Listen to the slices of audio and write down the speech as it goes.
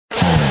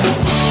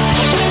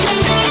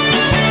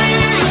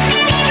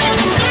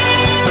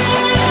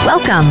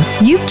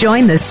Welcome. You've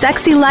joined the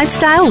Sexy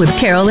Lifestyle with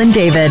Carol and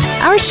David.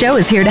 Our show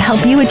is here to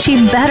help you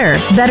achieve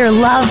better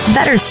love,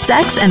 better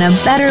sex, and a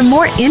better,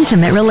 more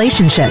intimate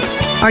relationship.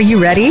 Are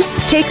you ready?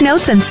 Take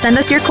notes and send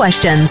us your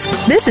questions.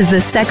 This is the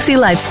Sexy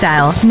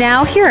Lifestyle.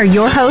 Now, here are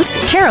your hosts,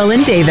 Carol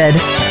and David.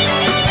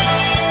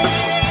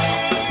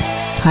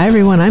 Hi,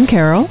 everyone. I'm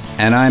Carol.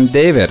 And I'm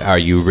David. Are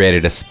you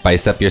ready to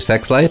spice up your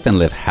sex life and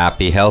live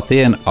happy, healthy,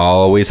 and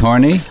always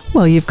horny?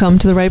 Well, you've come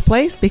to the right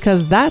place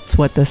because that's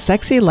what the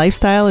Sexy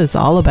Lifestyle is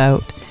all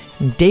about.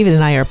 David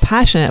and I are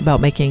passionate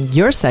about making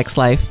your sex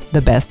life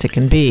the best it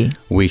can be.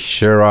 We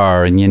sure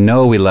are. And you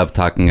know we love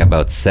talking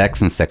about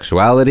sex and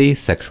sexuality,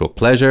 sexual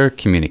pleasure,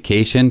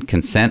 communication,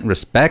 consent,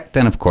 respect,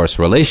 and of course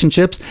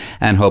relationships.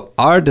 And hope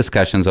our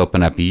discussions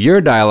open up your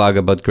dialogue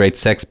about great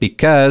sex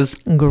because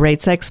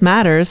great sex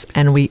matters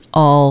and we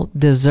all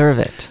deserve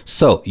it.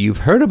 So you've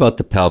heard about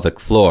the pelvic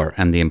floor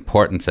and the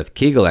importance of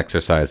Kegel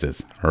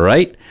exercises,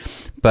 right?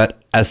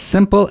 But as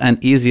simple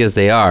and easy as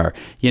they are,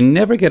 you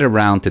never get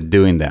around to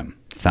doing them.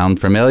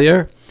 Sound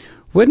familiar?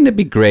 Wouldn't it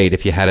be great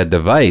if you had a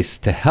device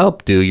to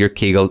help do your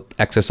Kegel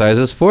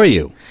exercises for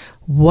you?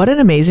 What an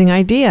amazing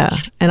idea.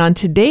 And on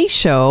today's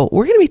show,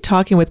 we're going to be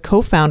talking with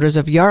co-founders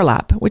of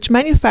Yarlap, which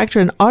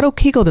manufacture an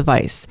AutoKegel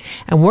device.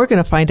 And we're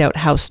going to find out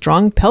how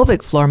strong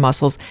pelvic floor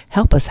muscles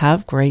help us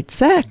have great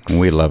sex.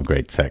 We love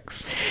great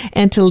sex.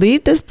 And to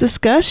lead this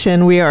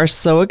discussion, we are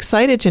so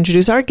excited to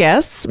introduce our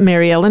guests,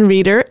 MaryEllen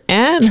Reider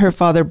and her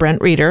father,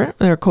 Brent Reider.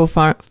 They're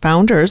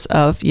co-founders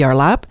of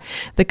Yarlap,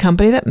 the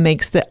company that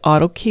makes the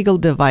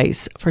AutoKegel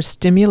device for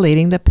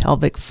stimulating the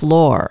pelvic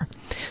floor.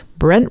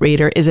 Brent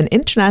Reider is an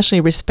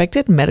internationally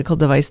respected medical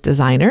device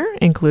designer,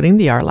 including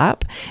the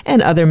Yarlap and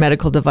other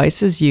medical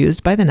devices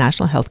used by the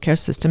national healthcare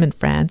system in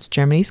France,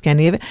 Germany,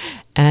 Scandinavia,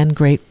 and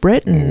Great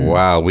Britain.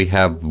 Wow, we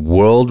have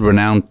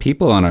world-renowned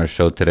people on our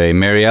show today.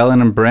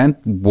 MaryEllen and Brent,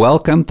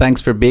 welcome.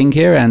 Thanks for being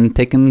here and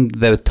taking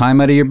the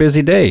time out of your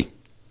busy day.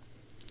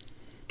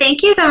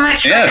 Thank you so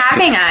much for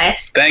having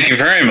us. Thank you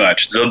very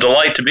much. It's a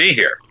delight to be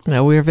here.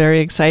 We're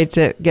very excited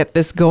to get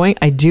this going.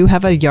 I do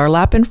have a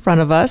Yarlap in front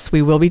of us.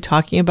 We will be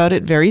talking about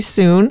it very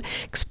soon,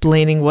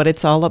 explaining what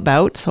it's all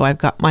about. So I've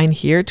got mine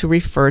here to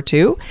refer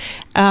to.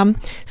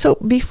 So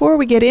before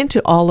we get into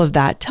all of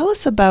that, tell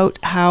us about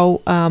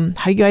how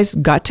you guys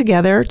got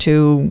together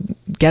to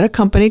get a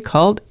company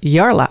called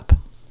Yarlap.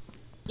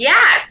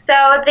 Yeah,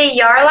 so the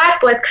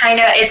Yarlap was kind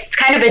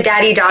of a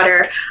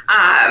daddy-daughter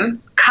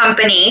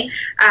company.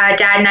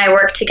 Dad and I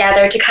worked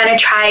together to kind of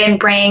try and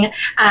bring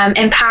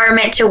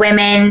empowerment to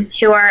women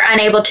who are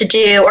unable to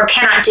do or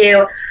cannot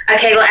do a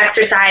Kegel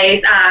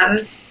exercise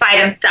by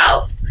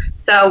themselves.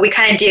 So we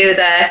kind of do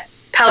the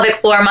pelvic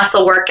floor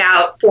muscle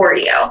workout for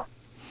you.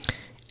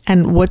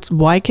 And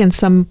why can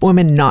some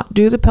women not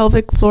do the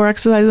pelvic floor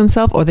exercise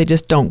themselves, or they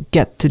just don't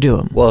get to do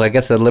them? Well, I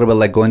guess a little bit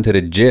like going to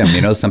the gym.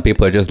 You know, some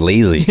people are just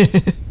lazy.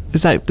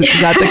 Is that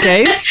the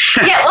case?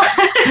 Yeah,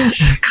 well,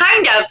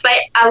 kind of. But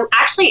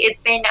actually,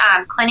 it's been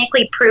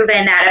clinically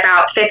proven that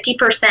about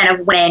 50%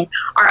 of women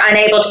are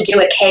unable to do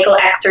a Kegel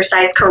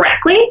exercise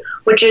correctly,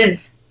 which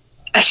is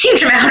a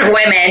huge amount of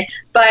women.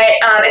 But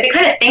if you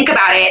kind of think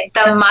about it,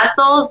 the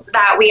muscles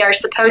that we are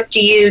supposed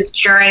to use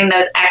during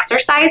those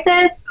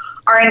exercises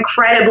are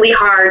incredibly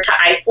hard to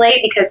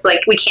isolate because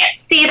we can't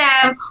see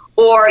them,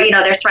 or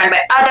they're surrounded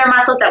by other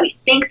muscles that we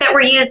think that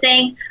we're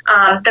using.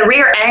 The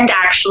rear end,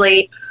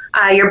 actually,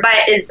 your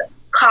butt is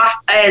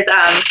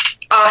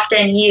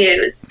often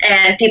used,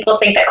 and people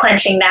think that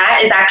clenching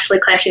that is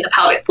actually clenching the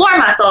pelvic floor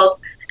muscles,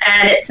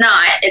 and it's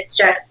not. It's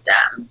just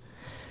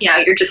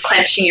you're just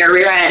clenching your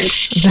rear end.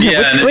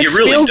 Yeah, which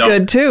really feels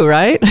good too,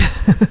 right?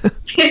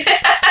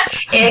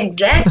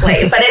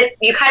 Exactly, but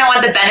you kind of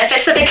want the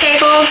benefits of the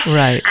Kegels,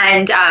 right?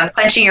 And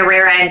clenching your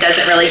rear end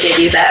doesn't really give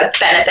you the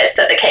benefits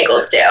that the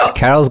Kegels do.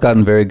 Carol's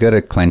gotten very good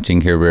at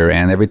clenching her rear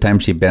end. Every time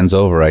she bends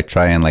over, I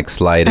try and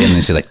slide in,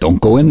 and she's like,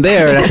 "Don't go in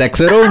there. That's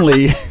exit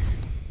only."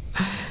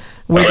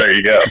 Well, there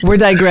you go. We're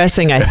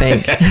digressing, I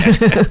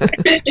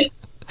think.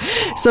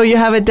 So you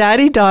have a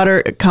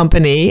daddy-daughter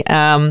company,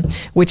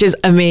 which is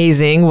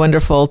amazing,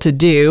 wonderful to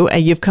do.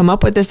 And you've come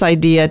up with this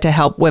idea to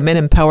help women,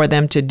 empower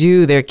them to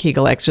do their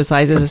Kegel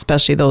exercises,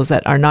 especially those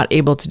that are not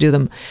able to do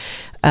them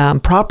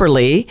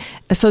properly.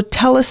 So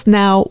tell us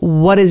now,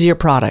 what is your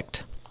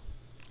product?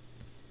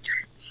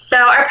 So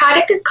our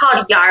product is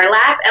called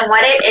Yarlap, and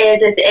what it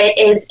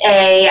is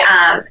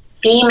a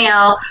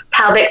female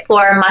pelvic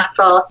floor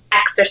muscle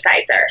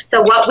exerciser.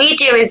 So what we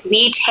do is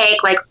we take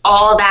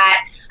all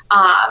that,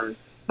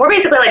 we're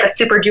basically like a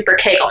super duper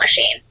Kegel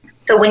machine.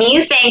 So when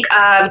you think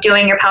of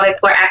doing your pelvic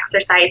floor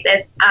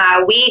exercises,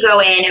 we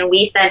go in and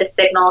we send a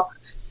signal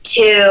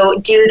to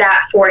do that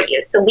for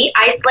you. So we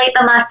isolate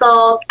the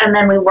muscles and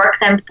then we work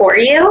them for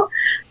you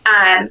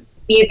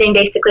using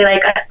basically a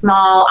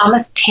small,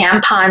 almost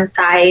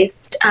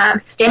tampon-sized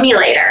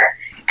stimulator.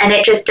 And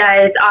it just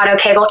does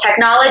AutoKegel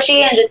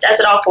technology and just does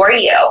it all for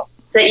you.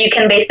 So that you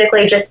can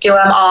basically just do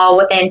them all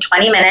within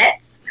 20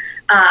 minutes.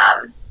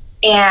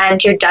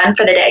 And you're done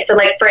for the day. So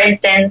for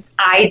instance,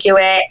 I do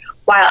it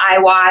while I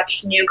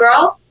watch New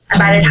Girl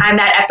By the time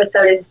that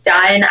episode is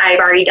done, I've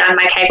already done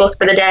my Kegels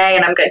for the day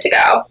and I'm good to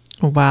go.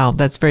 Wow,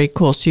 that's very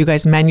cool. So you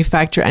guys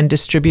manufacture and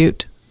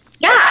distribute?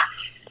 Yeah.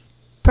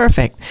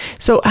 Perfect.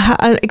 So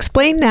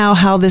explain now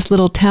how this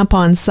little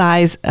tampon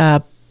size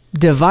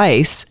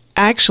device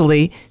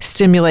actually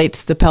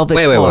stimulates the pelvic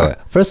floor. Wait.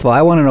 First of all,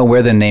 I want to know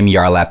where the name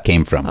Yarlap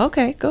came from.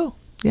 Okay, go.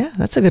 Yeah,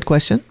 that's a good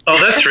question. Oh,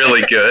 that's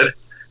really good.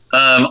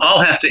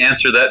 I'll have to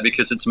answer that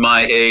because it's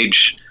my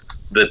age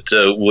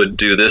that would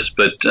do this.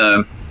 But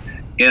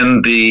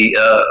in the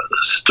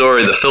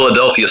story, the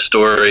Philadelphia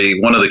story,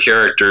 one of the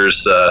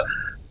characters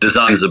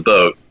designs a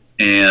boat,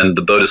 and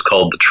the boat is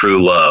called the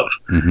True Love.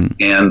 Mm-hmm.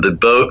 And the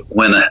boat,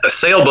 when a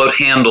sailboat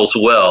handles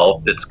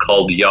well, it's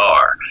called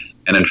Yar.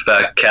 And in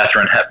fact,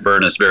 Katharine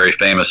Hepburn is very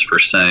famous for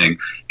saying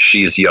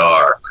she's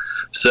Yar.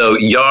 So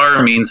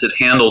Yar means it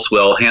handles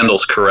well,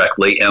 handles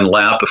correctly, and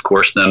lap, of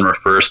course, then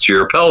refers to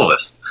your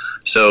pelvis.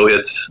 So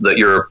it's that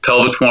your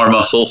pelvic floor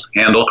muscles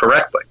handle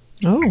correctly.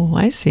 Oh,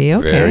 I see.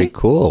 Okay. Very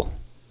cool.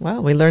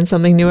 Wow, we learn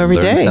something new every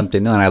day.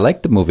 Something new, and I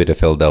like the movie The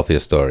Philadelphia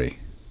Story.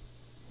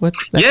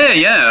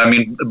 Yeah. I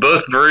mean,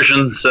 both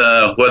versions,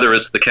 whether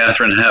it's the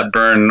Katharine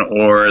Hepburn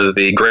or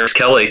the Grace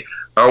Kelly,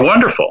 are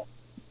wonderful.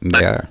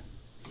 Yeah.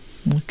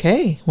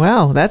 Okay.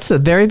 Wow, that's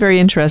very, very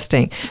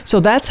interesting. So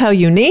that's how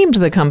you named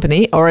the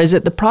company, or is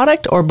it the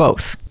product or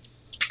both?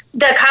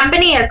 The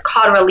company is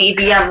called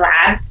Relivium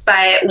Labs,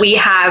 but we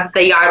have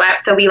the Yarlap,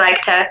 so we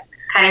like to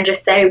kind of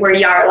just say we're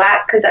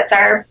Yarlap because that's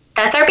our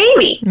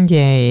baby.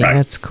 Yay, right.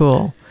 That's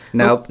cool.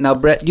 Now,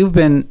 Brett, you've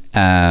been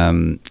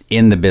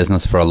in the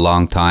business for a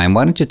long time.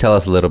 Why don't you tell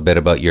us a little bit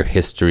about your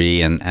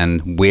history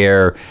and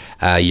where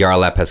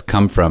Yarlap has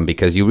come from?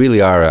 Because you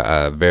really are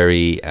a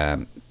very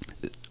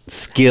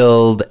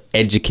skilled,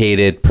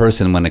 educated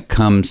person when it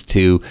comes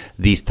to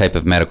these type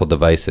of medical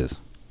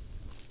devices.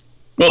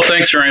 Well,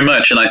 thanks very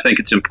much. And I think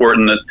it's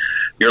important that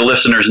your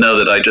listeners know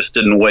that I just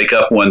didn't wake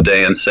up one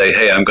day and say,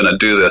 hey, I'm going to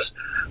do this.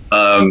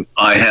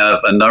 I have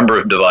a number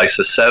of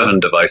devices, 7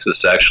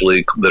 devices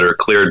actually, that are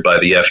cleared by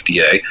the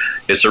FDA.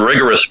 It's a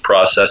rigorous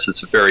process.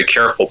 It's a very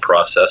careful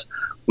process.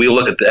 We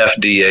look at the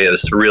FDA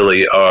as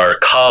really our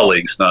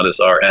colleagues, not as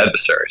our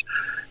adversaries.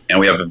 And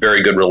we have a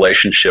very good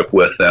relationship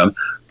with them.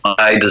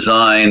 I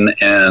design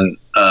and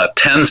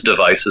TENS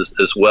devices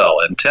as well.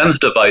 And TENS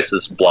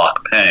devices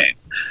block pain.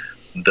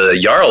 The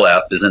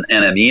Yarlap is an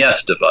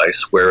NMES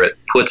device where it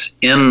puts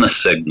in the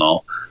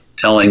signal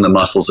telling the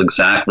muscles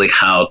exactly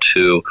how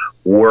to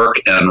work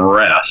and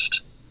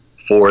rest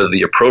for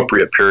the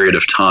appropriate period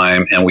of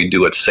time, and we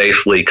do it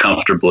safely,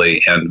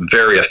 comfortably, and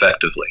very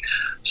effectively,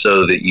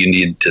 so that you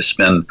need to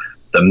spend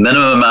the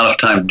minimum amount of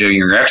time doing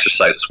your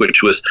exercises,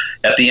 which was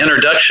at the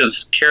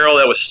introductions, Carol,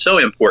 that was so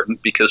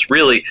important because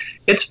really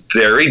it's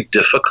very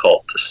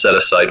difficult to set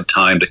aside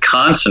time to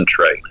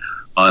concentrate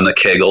on the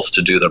Kegels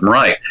to do them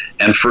right.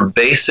 And for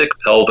basic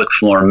pelvic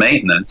floor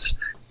maintenance,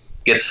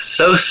 it's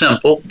so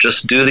simple.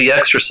 Just do the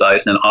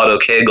exercise, and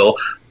AutoKegel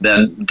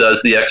then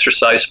does the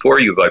exercise for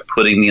you by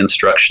putting the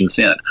instructions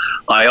in.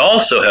 I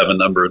also have a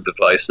number of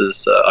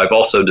devices. I've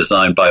also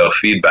designed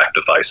biofeedback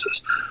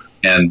devices.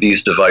 And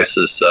these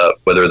devices,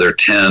 whether they're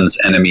TENS,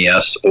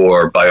 NMES,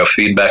 or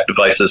biofeedback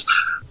devices,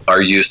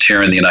 are used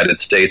here in the United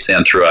States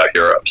and throughout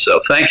Europe. So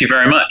thank you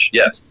very much.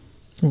 Yes.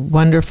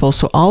 Wonderful.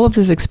 So all of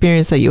this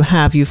experience that you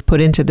have, you've put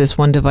into this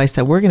one device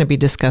that we're going to be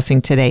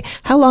discussing today.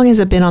 How long has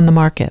it been on the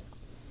market?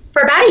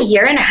 For about 1.5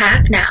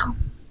 years now.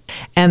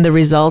 And the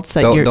results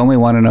that Don't we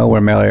want to know where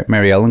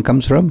MaryEllen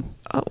comes from?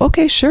 Oh,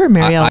 okay, sure,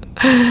 MaryEllen.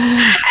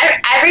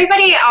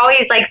 Everybody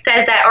always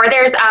says that, or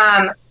there's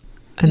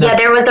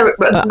there was a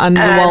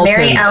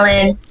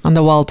MaryEllen on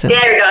the Waltons.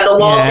 There we go, the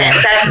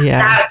Waltons.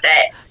 That's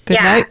it.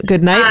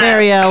 Good night,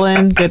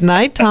 MaryEllen. Good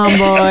night,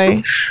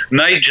 Tomboy.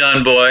 Night,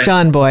 John Boy.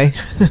 John Boy.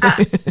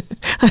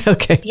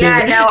 Okay. Yeah,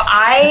 David. No,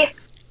 I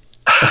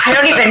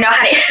don't even know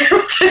how to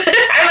answer.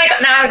 I'm like,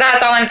 no,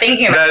 that's all I'm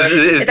thinking about.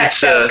 Is that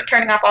show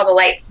turning off all the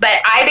lights.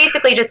 But I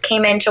basically just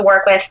came in to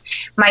work with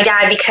my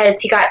dad because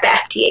he got the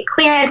FDA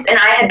clearance, and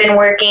I had been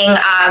working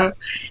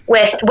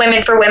with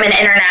Women for Women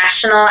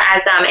International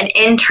as an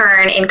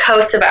intern in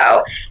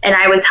Kosovo, and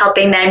I was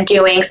helping them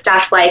doing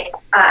stuff like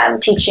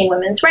teaching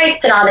women's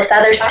rights and all this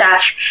other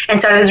stuff.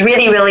 And so I was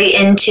really, really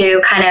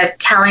into kind of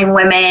telling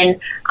women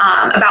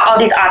about all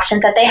these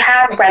options that they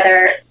have,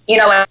 whether,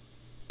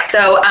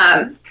 so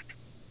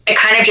it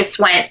kind of just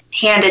went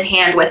hand in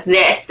hand with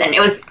this, and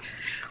it was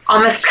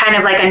almost kind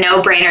of like a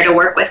no-brainer to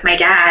work with my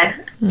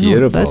dad.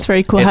 Beautiful. That's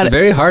very cool. It's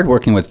very hard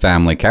working with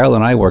family. Carol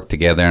and I work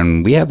together,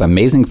 and we have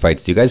amazing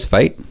fights. Do you guys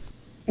fight?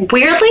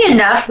 Weirdly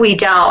enough, we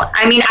don't.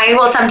 I mean, I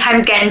will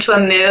sometimes get into a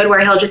mood where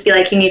he'll just be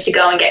like, you need to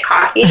go and get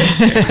coffee. But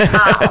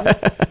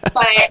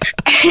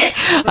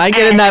I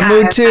get in that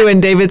mood too,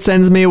 and David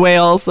sends me away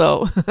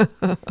also.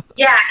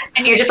 Yeah,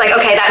 and you're just like,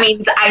 okay, that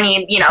means I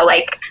need,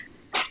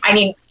 I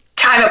need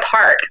time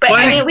apart. But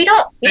I mean, we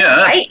don't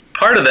fight.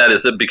 Part of that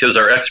is that because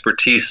our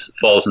expertise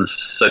falls in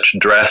such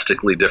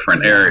drastically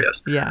different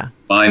areas. Yeah.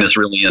 Mine is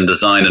really in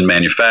design and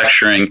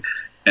manufacturing,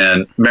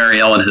 and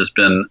MaryEllen has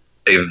been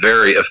a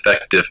very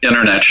effective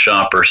internet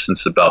shopper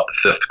since about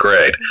the 5th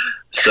grade.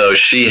 So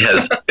she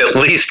has at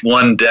least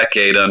 1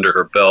 decade under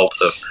her belt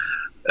of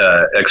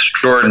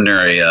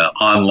extraordinary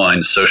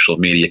online social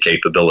media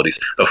capabilities,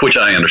 of which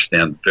I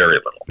understand very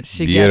little.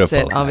 She Beautiful.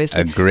 gets it,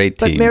 obviously. A great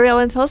But team.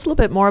 MaryEllen, tell us a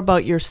little bit more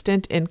about your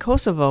stint in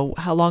Kosovo.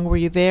 How long were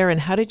you there,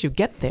 and how did you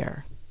get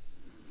there?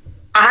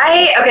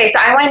 So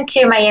I went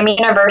to Miami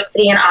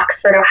University in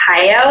Oxford,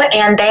 Ohio,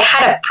 and they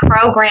had a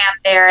program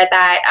there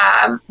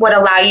that would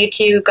allow you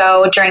to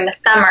go during the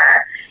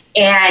summer,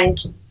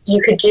 and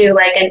you could do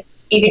an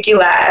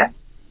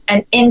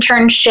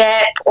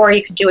internship, or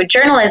you could do a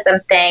journalism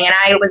thing, and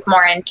I was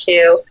more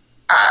into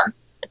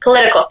the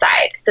political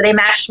side. So they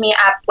matched me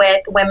up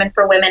with Women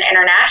for Women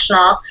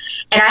International,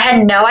 and I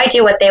had no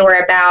idea what they were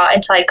about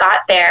until I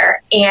got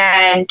there,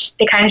 and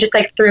they kind of just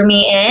like threw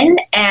me in,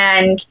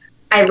 and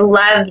I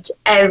loved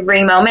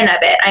every moment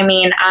of it. I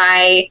mean,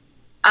 I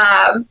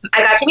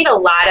got to meet a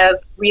lot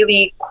of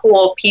really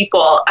cool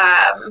people.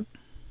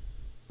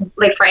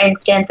 Like, for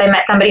instance, I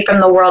met somebody from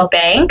the World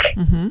Bank,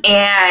 and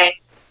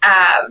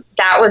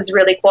that was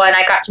really cool. And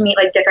I got to meet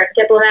like different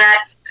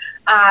diplomats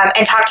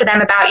and talk to them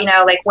about,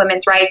 like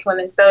women's rights,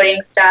 women's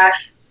voting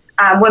stuff,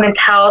 women's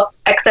health,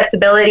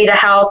 accessibility to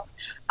health,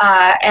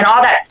 and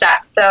all that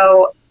stuff.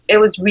 So it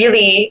was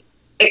really,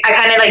 I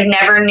kind of like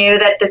never knew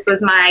that this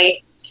was my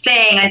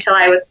thing until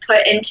I was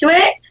put into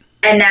it.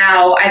 And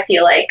now I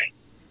feel like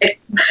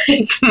it's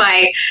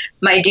my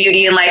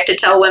duty in life to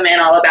tell women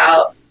all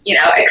about,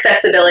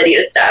 accessibility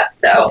to stuff.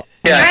 So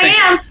here I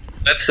am.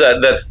 That's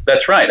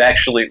right.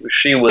 Actually,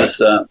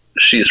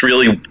 she's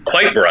really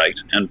quite bright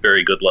and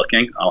very good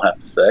looking, I'll have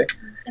to say.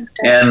 Thanks,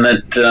 Dad. And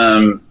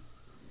that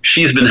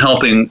she's been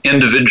helping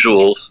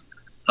individuals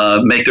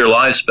make their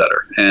lives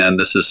better. And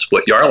this is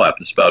what Yarlap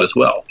is about as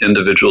well.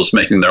 Individuals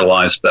making their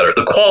lives better.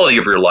 The quality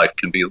of your life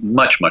can be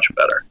much, much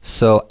better.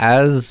 So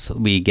as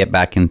we get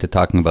back into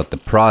talking about the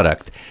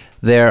product,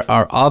 there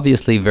are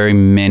obviously very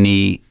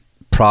many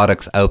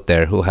products out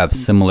there who have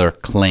similar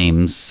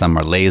claims. Some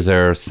are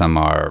laser, some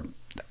are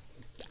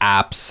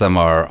apps, some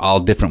are all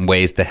different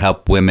ways to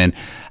help women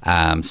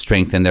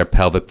strengthen their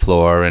pelvic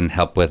floor and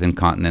help with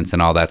incontinence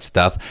and all that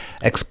stuff.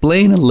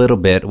 Explain a little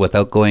bit,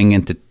 without going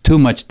into too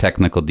much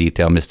technical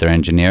detail, Mr.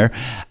 Engineer,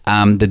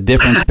 the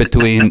difference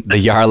between the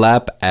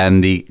Yarlap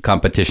and the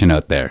competition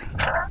out there.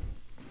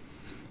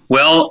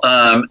 Well,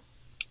 I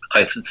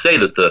should say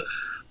that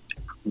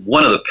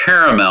one of the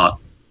paramount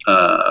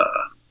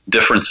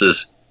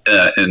differences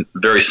in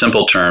very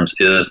simple terms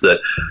is that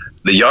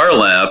the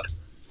Yarlap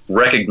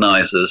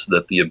recognizes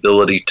that the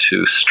ability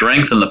to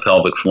strengthen the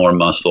pelvic floor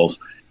muscles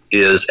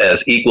is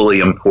as equally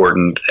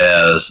important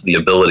as the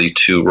ability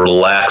to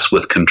relax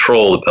with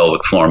control the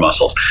pelvic floor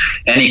muscles.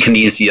 Any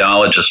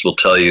kinesiologist will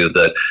tell you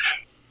that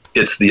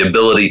it's the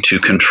ability to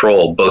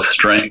control both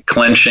strength,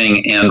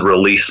 clenching and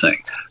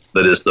releasing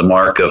that is the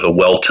mark of a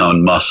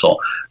well-toned muscle.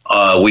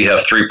 We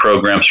have 3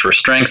 programs for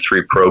strength,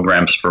 3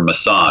 programs for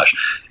massage,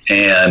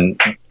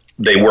 and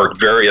they work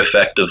very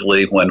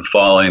effectively when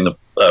following the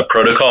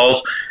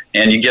protocols,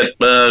 and you get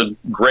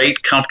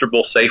great,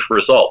 comfortable, safe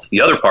results.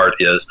 The other part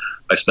is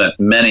I spent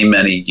many,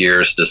 many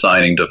years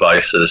designing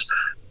devices.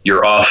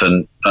 You're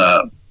often,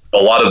 a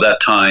lot of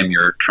that time,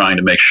 you're trying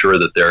to make sure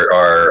that there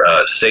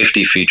are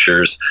safety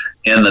features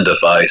in the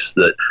device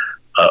that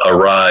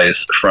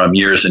arise from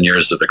years and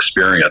years of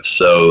experience.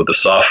 So the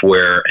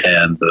software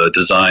and the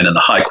design and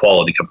the high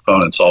quality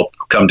components all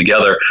come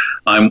together.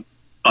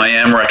 I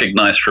am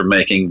recognized for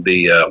making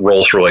the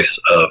Rolls-Royce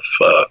of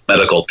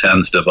medical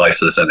TENS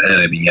devices and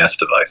NMES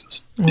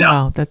devices.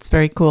 Wow, that's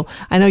very cool.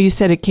 I know you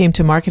said it came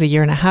to market 1.5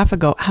 years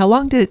ago. How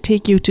long did it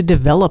take you to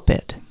develop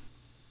it?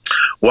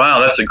 Wow,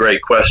 that's a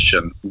great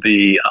question.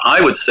 I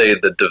would say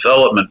the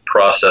development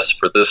process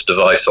for this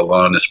device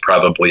alone is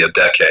probably a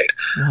decade.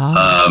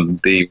 Wow.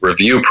 The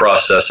review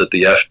process at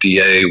the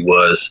FDA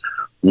was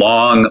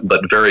long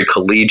but very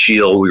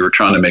collegial. We were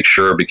trying to make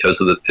sure,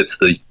 because it's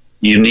the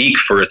unique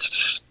for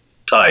its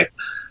type,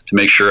 to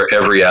make sure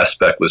every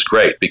aspect was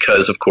great,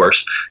 because of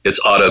course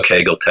it's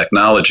AutoKegel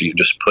technology. You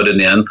just put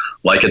it in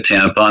like a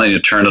tampon and you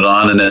turn it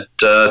on and it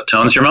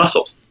tones your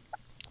muscles.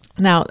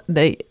 Now,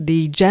 the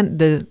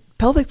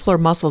pelvic floor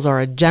muscles are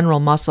a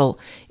general muscle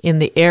in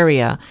the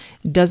area.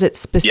 Does it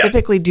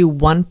specifically do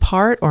one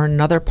part or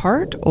another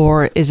part,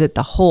 or is it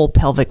the whole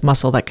pelvic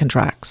muscle that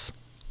contracts?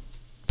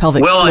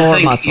 Pelvic floor I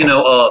think,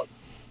 muscle.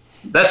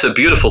 That's a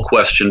beautiful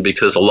question,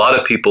 because a lot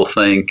of people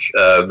think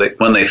that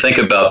when they think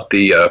about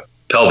the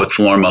pelvic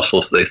floor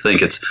muscles, they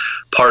think it's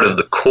part of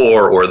the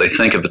core, or they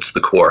think of it's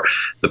the core.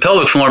 The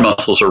pelvic floor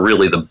muscles are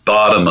really the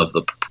bottom of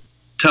the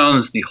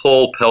tones, the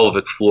whole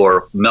pelvic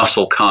floor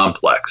muscle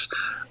complex.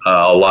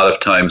 A lot of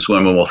times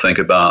women will think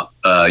about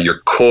your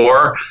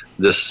core.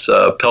 This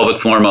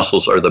pelvic floor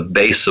muscles are the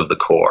base of the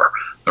core.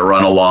 They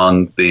run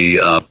along the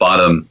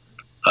bottom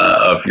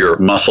of your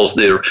muscles.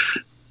 The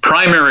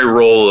primary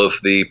role of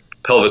the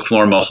pelvic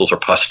floor muscles are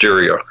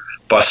posterior,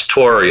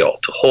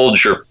 to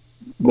hold your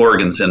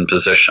organs in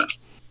position.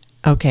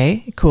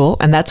 Okay, cool.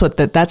 And that's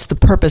that's the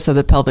purpose of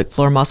the pelvic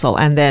floor muscle.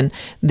 And then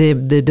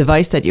the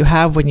device that you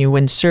have, when you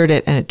insert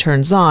it and it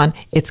turns on,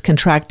 it's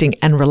contracting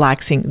and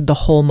relaxing the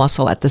whole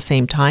muscle at the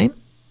same time.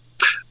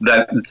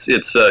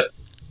 It's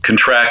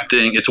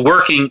contracting. It's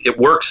working. It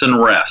works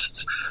and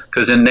rests.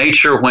 Because in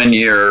nature, when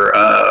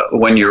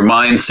your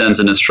mind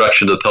sends an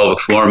instruction to the pelvic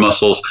floor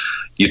muscles,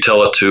 you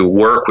tell it to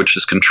work, which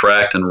is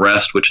contract, and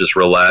rest, which is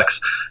relax.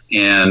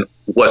 And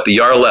what the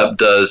Yarlap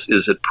does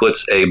is it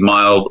puts a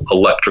mild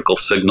electrical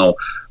signal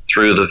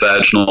through the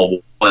vaginal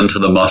wall into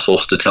the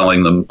muscles to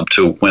telling them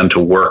to when to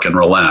work and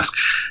relax.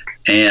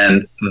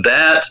 And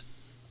that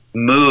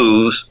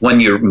moves, when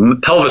your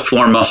pelvic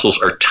floor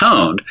muscles are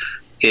toned,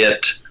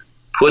 it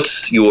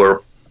puts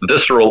your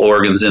visceral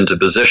organs into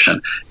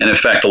position. And in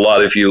fact, a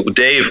lot of you,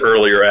 Dave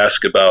earlier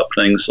asked about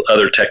things,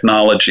 other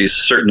technologies.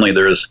 Certainly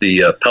there is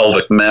the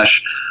pelvic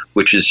mesh,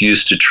 which is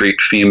used to treat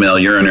female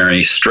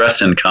urinary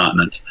stress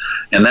incontinence.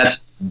 And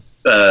that's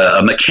a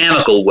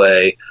mechanical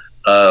way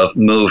of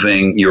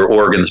moving your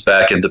organs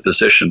back into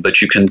position.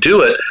 But you can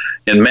do it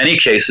in many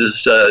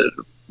cases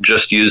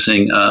just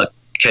using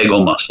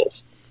Kegel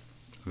muscles.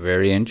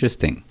 Very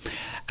interesting.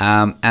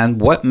 And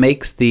what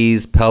makes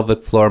these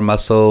pelvic floor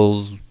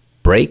muscles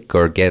break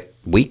or get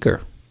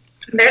weaker?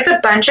 There's a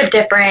bunch of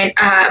different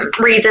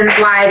reasons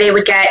why they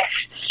would get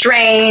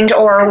strained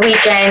or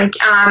weakened.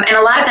 And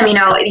a lot of them,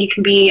 you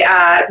can be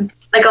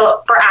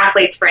for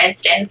athletes, for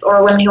instance,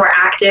 or women who are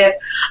active,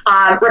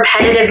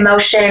 repetitive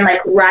motion,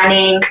 like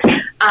running,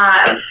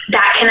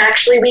 that can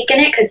actually weaken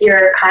it because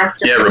you're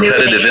constantly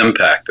repetitive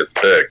impact is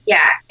big.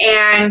 Yeah.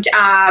 And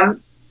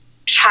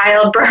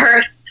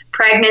childbirth,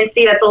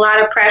 pregnancy, that's a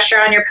lot of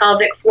pressure on your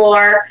pelvic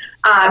floor.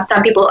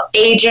 Some people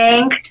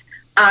aging.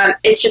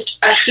 It's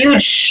just a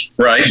huge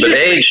right.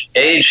 Huge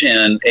but age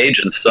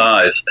and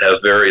size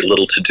have very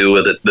little to do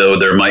with it, though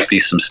there might be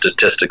some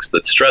statistics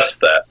that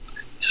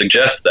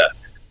suggest that.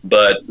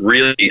 But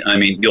really,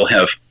 you'll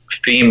have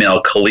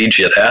female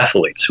collegiate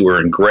athletes who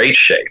are in great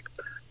shape,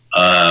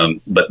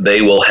 but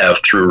they will have,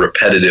 through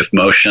repetitive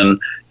motion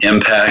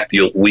impact,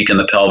 you'll weaken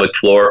the pelvic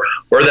floor,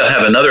 or they'll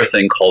have another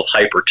thing called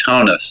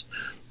hypertonus,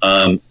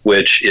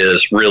 which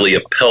is really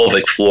a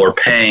pelvic floor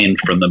pain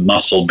from the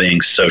muscle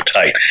being so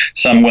tight.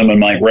 Some women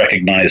might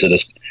recognize it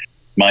as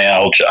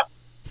myalgia.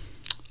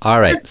 All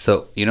right.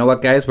 So, you know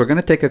what, guys? We're going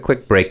to take a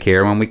quick break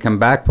here. When we come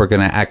back, we're going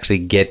to actually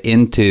get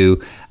into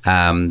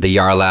the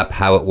Yarlap,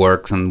 how it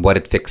works and what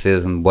it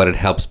fixes and what it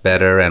helps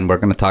better. And we're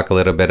going to talk a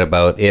little bit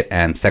about it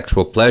and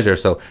sexual pleasure.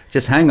 So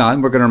just hang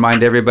on. We're going to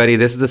remind everybody,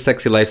 this is The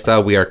Sexy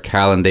Lifestyle. We are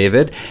Carol and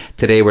David.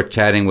 Today, we're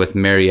chatting with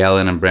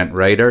MaryEllen and Brent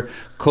Reider,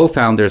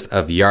 co-founders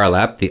of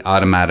Yarlap, the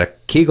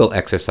automatic Kegel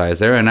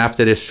exerciser. And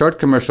after this short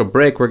commercial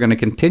break, we're going to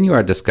continue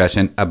our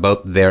discussion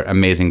about their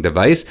amazing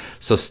device.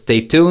 So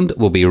stay tuned.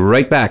 We'll be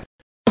right back.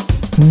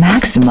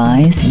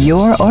 Maximize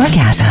your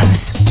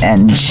orgasms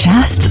and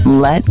just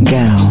let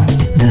go.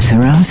 The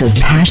Throes of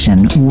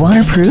Passion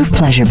waterproof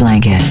pleasure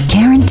blanket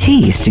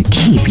guarantees to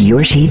keep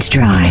your sheets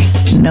dry,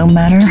 no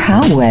matter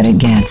how wet it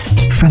gets.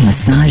 From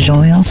massage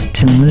oils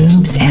to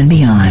lubes and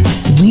beyond,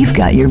 we've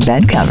got your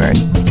bed covered.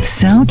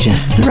 So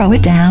just throw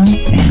it down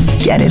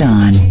and get it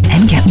on,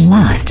 and get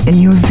lost in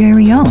your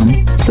very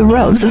own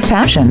Throes of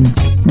Passion.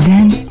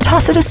 Then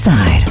toss it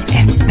aside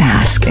and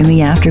bask in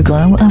the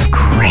afterglow of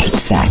great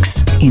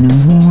sex in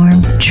warm,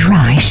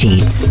 dry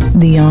sheets.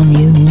 The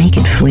all-new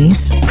Naked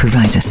Fleece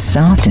provides a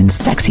soft and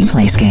sexy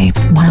playscape,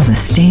 while the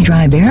Stay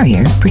Dry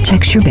barrier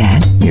protects your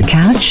bed, your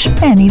couch,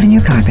 and even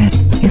your carpet.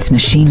 It's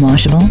machine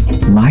washable,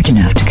 large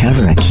enough to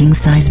cover a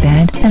king-size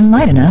bed, and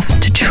light enough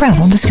to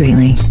travel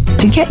discreetly.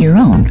 To get your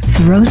own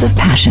Throes of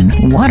Passion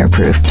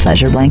waterproof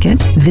pleasure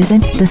blanket,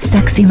 visit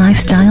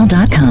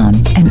thesexylifestyle.com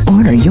and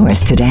order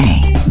yours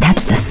today.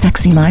 That's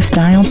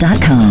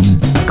thesexylifestyle.com.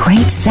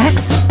 Great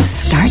sex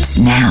starts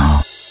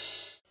now.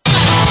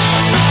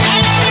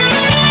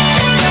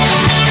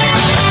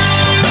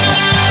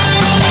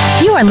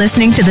 You are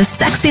listening to The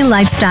Sexy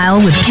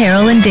Lifestyle with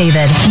Carol and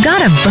David.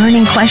 Got a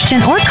burning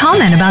question or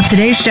comment about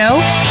today's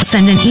show?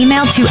 Send an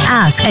email to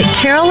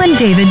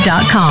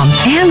ask@carolanddavid.com,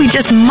 and we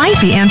just might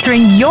be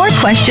answering your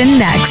question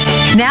next.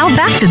 Now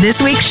back to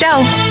this week's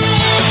show.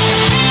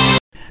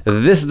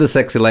 This is The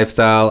Sexy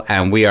Lifestyle,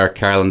 and we are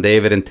Carol and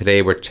David, and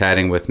today we're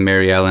chatting with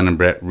MaryEllen and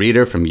Brent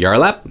Reider from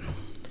Yarlap.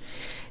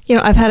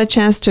 I've had a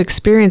chance to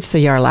experience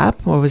the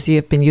Yarlap,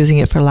 I've been using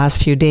it for the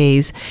last few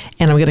days,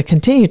 and I'm going to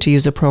continue to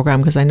use the program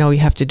because I know you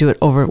have to do it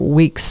over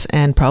weeks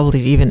and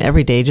probably even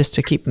every day just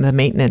to keep the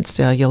maintenance.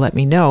 You'll let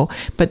me know.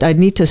 But I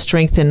need to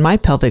strengthen my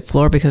pelvic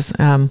floor because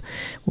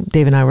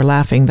Dave and I were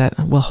laughing that,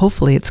 well,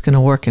 hopefully it's going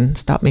to work and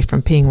stop me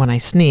from peeing when I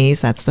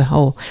sneeze. That's the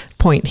whole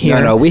point here.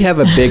 No, we have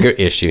a bigger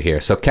issue here.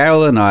 So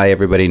Carol and I,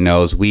 everybody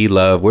knows,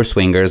 we're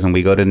swingers and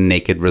we go to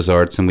naked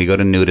resorts and we go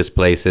to nudist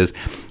places.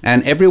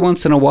 And every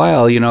once in a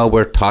while,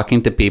 we're talking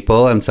talking to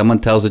people and someone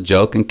tells a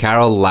joke and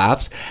Carol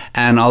laughs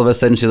and all of a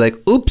sudden she's like,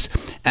 oops.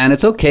 And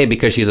it's okay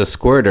because she's a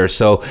squirter.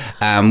 So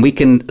we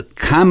can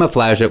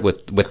camouflage it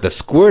with the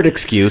squirt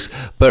excuse.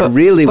 But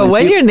really... But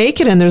when you're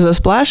naked and there's a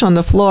splash on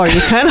the floor,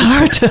 you're kind of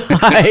hard to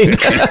hide.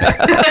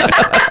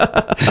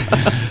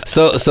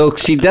 So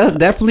she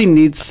definitely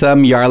needs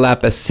some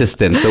Yarlap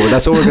assistance. So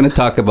that's what we're going to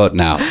talk about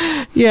now.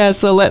 Yeah,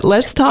 so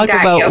let's talk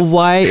about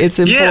why it's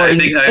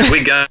important. Yeah, I think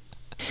we got...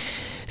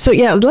 So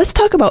let's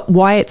talk about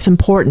why it's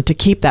important to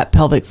keep that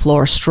pelvic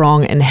floor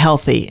strong and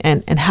healthy.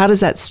 And how does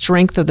that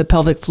strength of the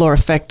pelvic floor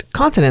affect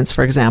continence,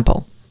 for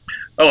example?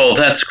 Oh,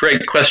 that's a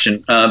great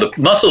question. The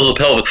muscles of the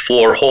pelvic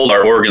floor hold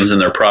our organs in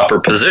their proper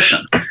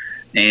position.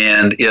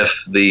 And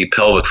if the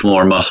pelvic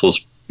floor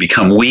muscles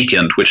become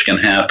weakened, which can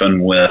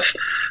happen with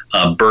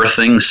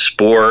birthing,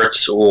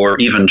 sports, or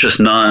even just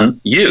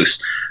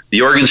non-use, the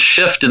organs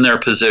shift in their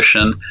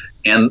position.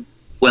 And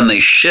when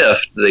they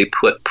shift, they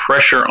put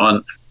pressure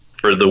on,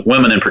 for the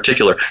women in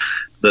particular,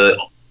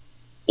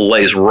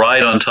 lays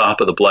right on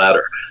top of the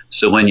bladder.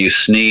 So when you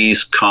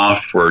sneeze,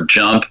 cough, or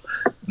jump,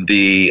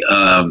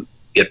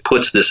 it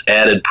puts this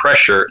added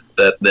pressure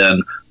that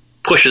then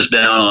pushes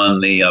down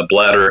on the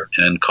bladder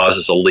and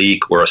causes a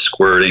leak or a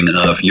squirting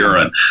of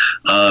urine.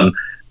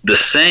 The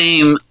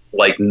same,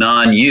 like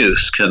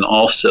non-use, can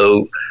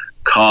also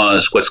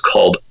cause what's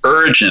called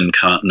urge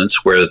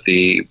incontinence, where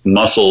the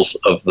muscles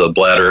of the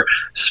bladder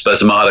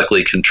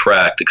spasmodically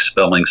contract,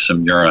 expelling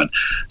some urine.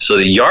 So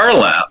the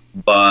Yarlap,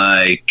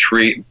 by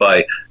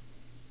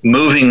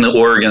moving the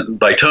organ,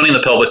 by toning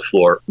the pelvic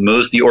floor,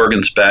 moves the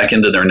organs back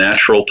into their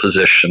natural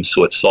position,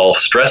 so it solves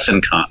stress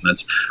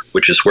incontinence,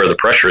 which is where the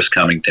pressure is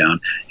coming down,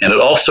 and it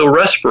also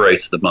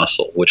respirates the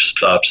muscle, which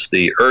stops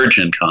the urge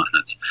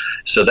incontinence.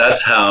 So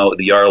that's how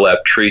the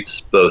Yarlap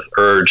treats both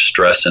urge,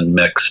 stress, and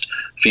mixed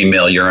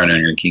female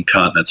urinary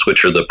incontinence,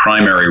 which are the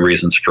primary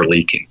reasons for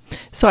leaking.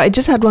 So I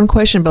just had one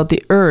question about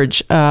the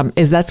urge.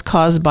 Is that's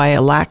caused by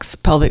a lax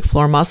pelvic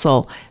floor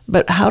muscle,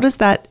 but how does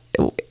that,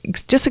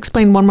 just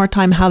explain one more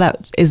time how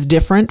that is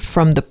different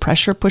from the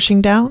pressure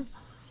pushing down?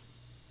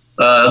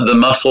 The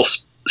muscle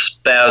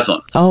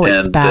spasm. Oh, it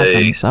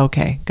spasms.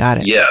 Okay, got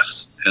it.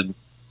 Yes, and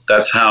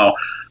that's how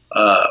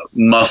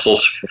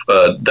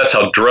that's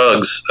how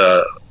drugs,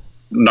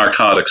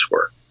 narcotics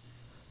work,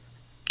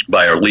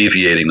 by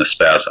alleviating the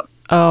spasm.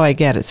 Oh, I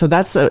get it. So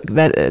that's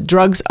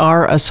drugs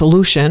are a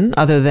solution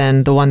other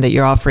than the one that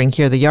you're offering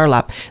here, the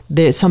Yarlap.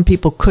 Some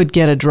people could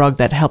get a drug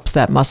that helps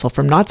that muscle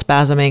from not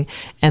spasming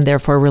and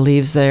therefore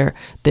relieves the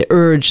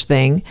urge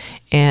thing.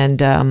 And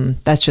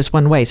that's just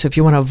one way. So if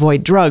you want to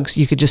avoid drugs,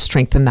 you could just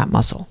strengthen that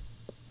muscle.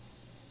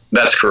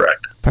 That's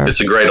correct. Perfect. It's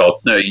a great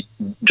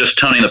just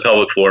toning the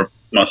pelvic floor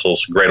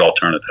muscles, great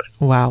alternative.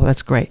 Wow,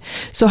 that's great.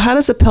 So how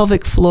does the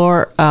pelvic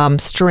floor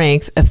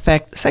strength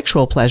affect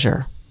sexual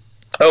pleasure?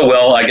 Oh,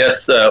 well, I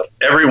guess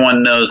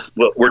everyone knows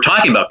we're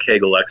talking about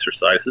Kegel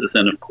exercises,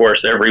 and of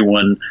course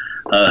everyone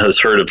has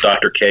heard of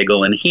Dr.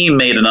 Kegel, and he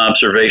made an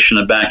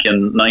observation back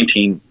in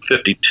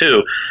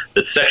 1952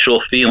 that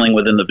sexual feeling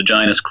within the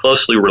vagina is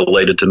closely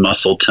related to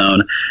muscle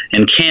tone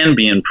and can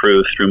be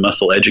improved through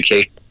muscle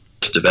education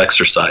of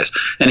exercise.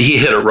 And he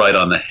hit it right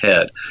on the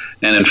head.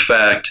 And in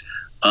fact,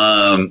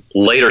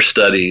 later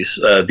studies,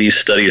 these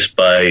studies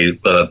by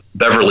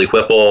Beverly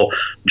Whipple,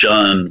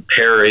 John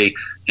Perry,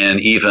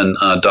 and even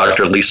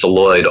Dr. Lisa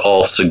Lloyd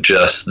all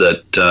suggest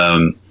that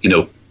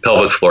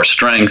pelvic floor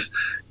strength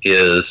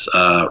is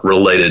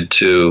related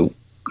to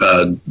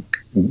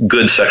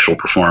good sexual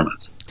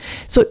performance.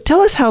 So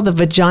tell us how the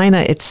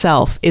vagina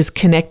itself is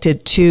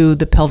connected to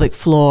the pelvic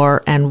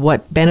floor and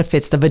what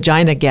benefits the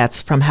vagina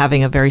gets from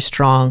having a very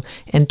strong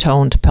and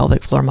toned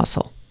pelvic floor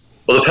muscle.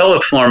 Well, the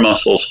pelvic floor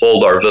muscles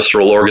hold our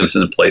visceral organs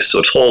in place, so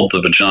it holds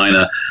the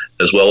vagina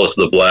as well as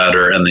the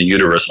bladder and the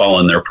uterus all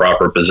in their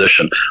proper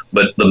position.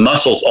 But the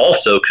muscles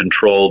also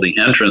control the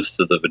entrance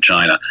to the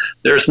vagina.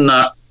 There's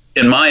not,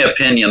 in my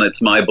opinion,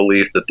 it's my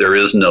belief that there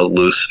is no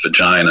loose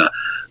vagina.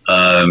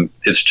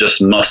 It's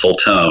just muscle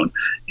tone.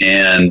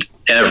 And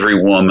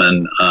every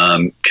woman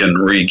can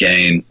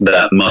regain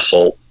that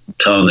muscle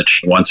tone that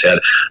she once had.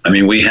 I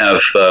mean, we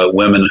have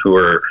women who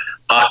are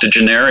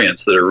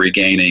octogenarians that are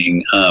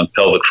regaining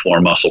pelvic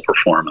floor muscle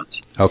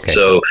performance. Okay.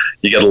 So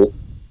you get a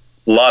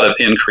lot of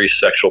increased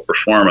sexual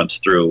performance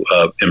through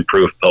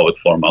improved pelvic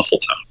floor muscle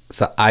tone.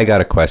 So I got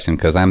a question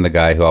because I'm the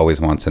guy who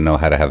always wants to know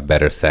how to have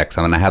better sex.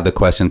 I have the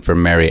question for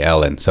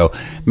MaryEllen. So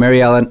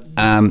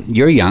MaryEllen,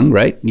 you're young,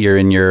 right? You're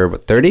in your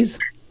 30s?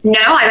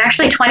 No, I'm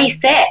actually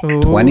 26.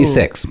 Ooh.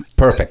 26.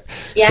 Perfect.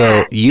 Yeah.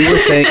 So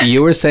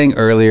you were saying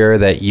earlier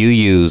that you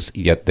use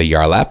the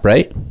Yarlap,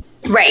 right?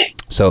 Right.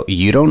 So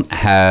you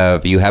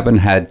haven't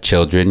had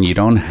children, you're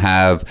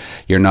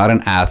not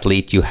an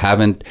athlete, you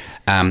haven't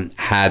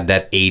had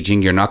that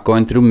aging, you're not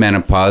going through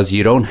menopause,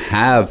 you don't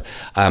have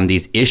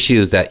these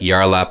issues that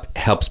Yarlap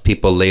helps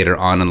people later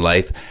on in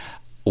life.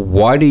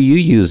 Why do you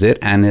use it,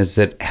 and has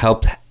it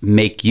helped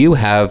make you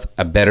have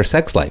a better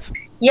sex life?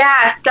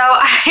 Yeah, so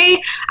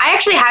I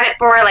actually have it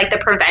for the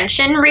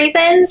prevention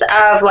reasons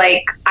of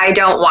I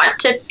don't want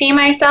to pee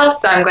myself,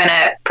 so I'm going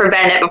to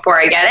prevent it before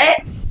I get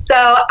it. So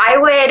I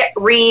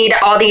would read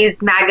all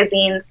these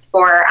magazines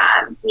for,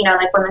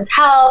 like women's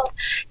health,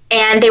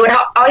 and they would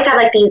always have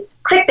like these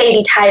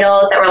clickbaity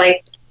titles that were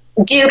like,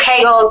 do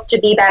Kegels to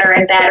be better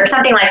in bed or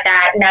something like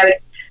that. And I would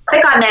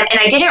click on them, and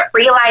I didn't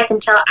realize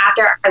until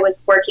after I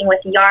was working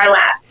with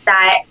Yarlap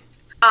that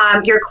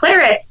your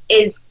clitoris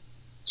is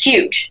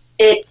huge.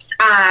 It's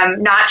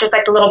not just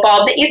like the little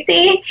bulb that you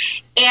see,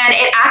 and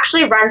it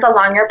actually runs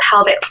along your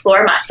pelvic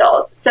floor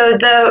muscles. So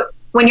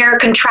when you're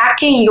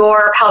contracting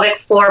your pelvic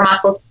floor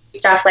muscles,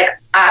 stuff like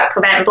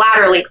prevent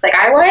bladder leaks like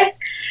I was,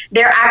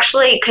 they're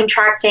actually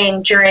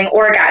contracting during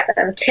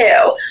orgasm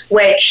too,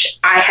 which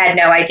I had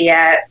no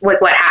idea was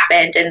what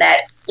happened, and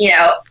that,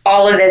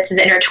 all of this is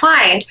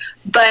intertwined.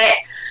 But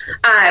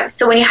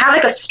so when you have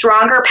like a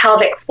stronger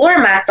pelvic floor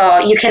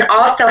muscle, you can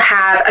also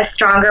have a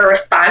stronger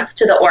response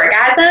to the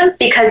orgasm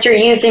because you're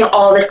using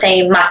all the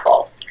same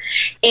muscles.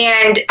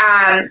 And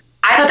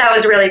I thought that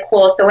was really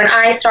cool. So when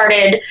I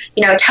started,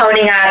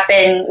 toning up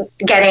and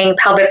getting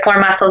pelvic floor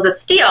muscles of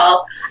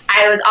steel,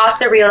 I was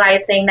also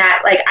realizing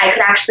that like I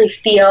could actually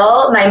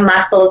feel my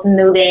muscles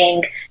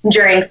moving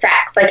during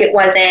sex. Like it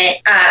wasn't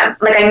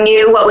like I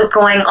knew what was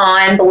going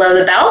on below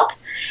the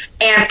belt.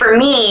 And for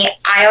me,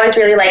 I always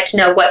really like to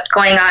know what's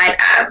going on.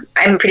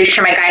 I'm pretty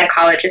sure my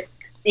gynecologist,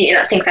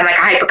 thinks I'm like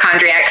a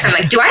hypochondriac. So I'm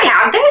like, do I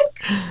have this?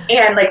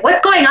 And like,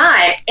 what's going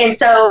on? And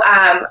so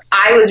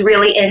I was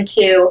really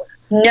into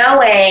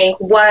knowing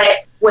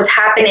what was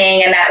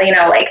happening, and that,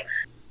 like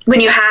when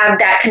you have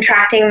that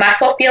contracting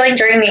muscle feeling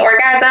during the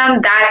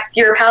orgasm, that's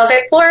your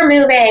pelvic floor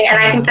moving. And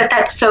I think that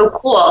that's so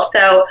cool.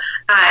 So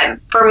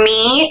for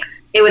me,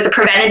 it was a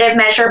preventative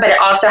measure, but it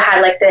also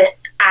had like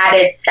this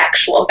added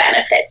sexual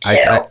benefit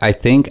too. I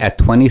think at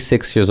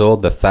 26 years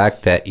old, the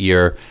fact that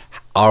you're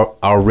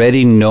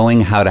already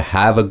knowing how to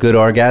have a good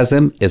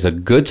orgasm is a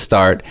good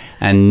start,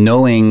 and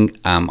knowing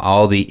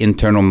all the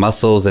internal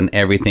muscles and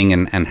everything,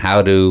 and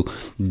how to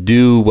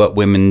do what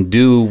women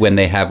do when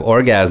they have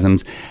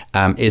orgasms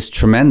is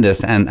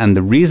tremendous. And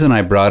the reason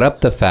I brought up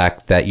the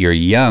fact that you're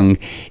young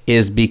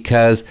is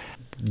because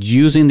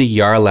using the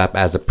Yarlap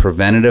as a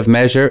preventative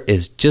measure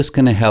is just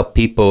going to help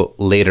people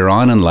later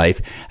on in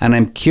life. And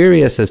I'm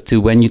curious as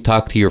to, when you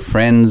talk to your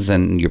friends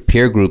and your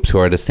peer groups who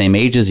are the same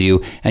age as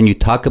you, and you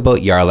talk about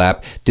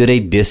Yarlap, do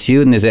they diss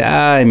you and they say,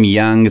 I'm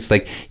young, it's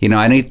like,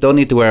 I don't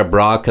need to wear a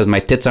bra because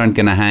my tits aren't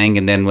going to hang,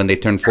 and then when they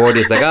turn 40,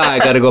 it's like, I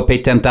got to go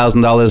pay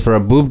 $10,000 for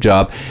a boob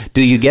job.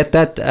 Do you get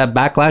that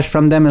backlash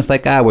from them? It's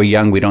like, we're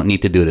young, we don't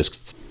need to do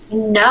this.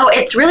 No,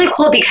 it's really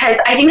cool,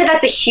 because I think that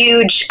that's a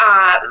huge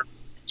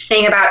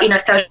thing about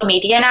social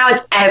media now, is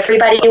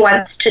everybody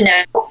wants to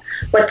know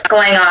what's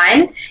going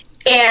on.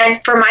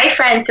 And for my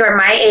friends who are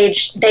my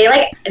age, they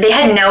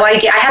had no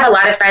idea. I have a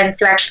lot of friends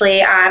who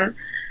actually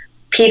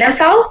pee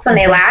themselves when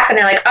they laugh, and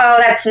they're like, oh,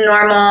 that's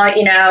normal,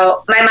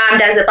 my mom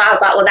does it, blah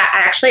blah. Well, that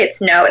actually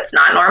it's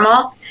not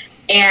normal,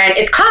 and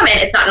it's common,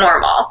 it's not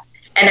normal,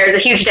 and there's a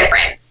huge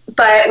difference.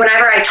 But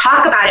whenever I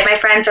talk about it, my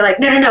friends are like,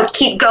 no,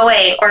 keep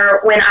going.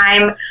 Or when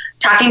I'm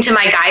talking to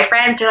my guy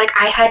friends, they're like,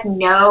 I had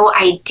no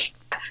idea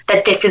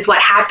that this is what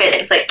happened.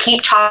 It's like,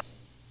 keep talking.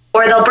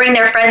 Or they'll bring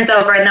their friends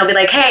over and they'll be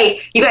like,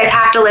 hey, you guys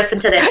have to listen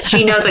to this.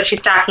 She knows what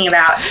she's talking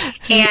about.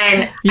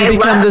 And you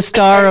become the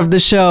star of the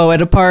show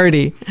at a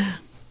party.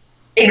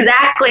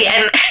 Exactly.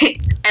 And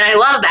I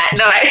love that.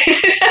 No,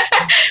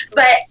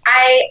 but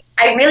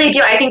I really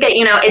do. I think that,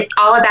 it's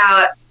all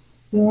about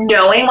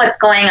knowing what's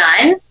going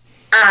on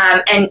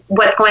and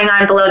what's going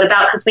on below the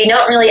belt, because we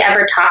don't really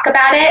ever talk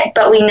about it,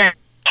 but we know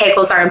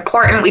Kegels are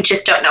important. We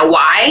just don't know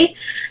why.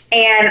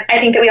 And I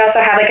think that we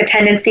also have like a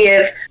tendency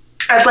of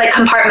like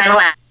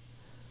compartmentalizing.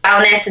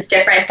 Wellness is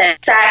different than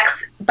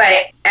sex,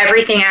 but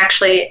everything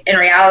actually in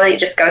reality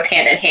just goes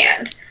hand in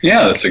hand.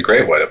 Yeah, that's a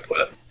great way to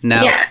put it.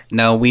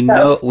 Now we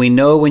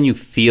know when you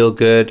feel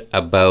good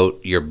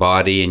about your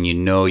body, and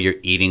you're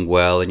eating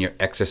well and you're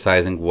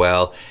exercising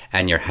well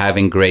and you're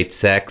having great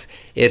sex,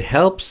 it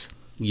helps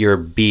your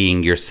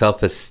being, your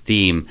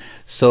self-esteem.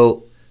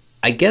 So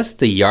I guess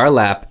the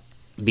Yarlap,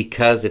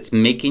 because it's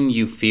making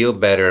you feel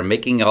better,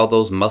 making all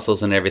those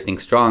muscles and everything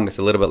strong, it's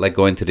a little bit like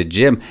going to the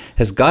gym,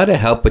 has got to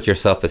help with your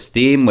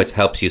self-esteem, which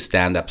helps you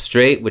stand up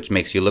straight, which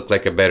makes you look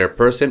like a better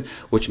person,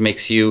 which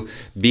makes you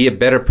be a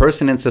better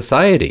person in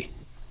society.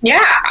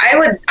 Yeah,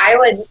 I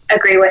would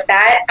agree with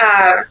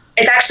that.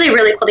 It's actually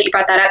really cool that you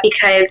brought that up,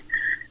 because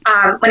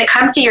when it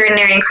comes to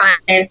urinary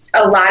incontinence,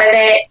 a lot of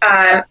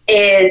it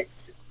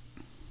is,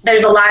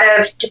 there's a lot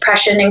of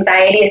depression and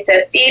anxiety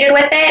associated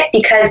with it,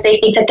 because they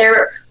think that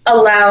they're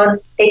alone.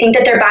 They think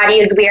that their body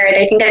is weird.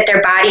 They think that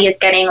their body is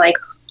getting like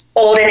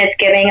old and it's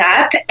giving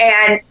up.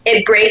 And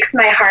it breaks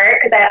my heart,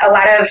 because a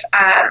lot of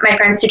my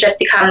friends who just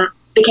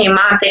became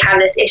moms, they have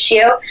this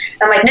issue.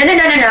 I'm like,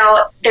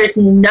 no. There's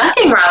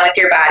nothing wrong with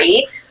your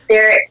body.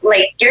 They're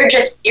like,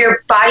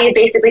 your body is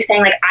basically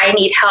saying like, I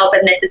need help,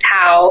 and this is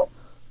how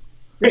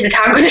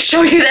I'm going to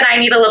show you that I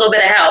need a little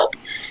bit of help.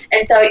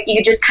 And so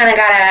you just kind of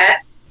gotta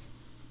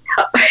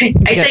help.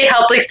 I say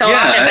help like so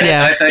often,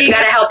 but you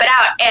got to help it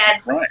out.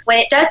 And when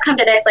it does come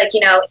to this, like,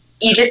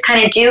 you just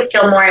kind of do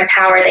feel more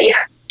empowered, that you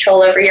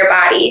control over your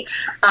body,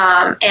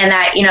 and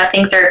that,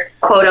 things are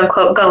quote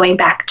unquote going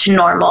back to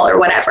normal or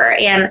whatever.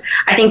 And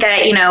I think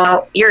that,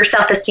 your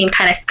self-esteem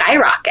kind of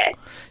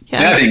skyrockets.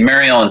 Yeah, I think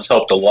MaryEllen's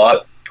helped a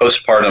lot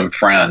postpartum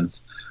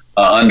friends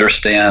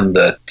understand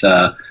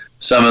that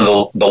some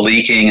of the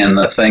leaking and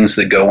the things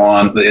that go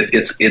on,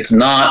 it's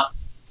not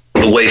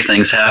the way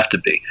things have to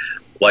be.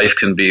 Life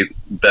can be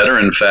better.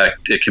 In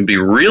fact, it can be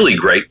really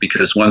great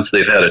because once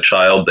they've had a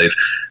child, they've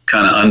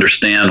kind of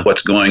understand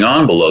what's going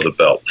on below the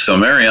belt. So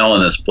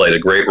MaryEllen has played a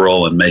great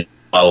role in making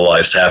a lot of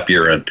lives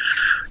happier. And,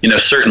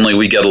 certainly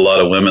we get a lot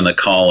of women that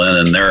call in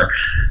and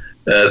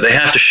they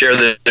have to share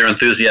their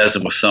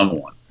enthusiasm with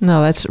someone.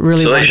 No, that's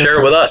really So wonderful. They share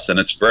it with us, and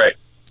it's great.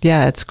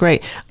 Yeah, it's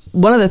great.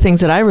 One of the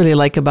things that I really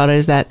like about it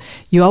is that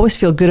you always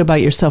feel good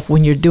about yourself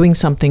when you're doing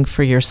something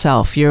for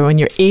yourself. When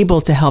you're able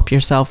to help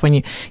yourself, when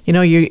you're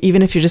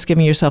even if you're just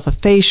giving yourself a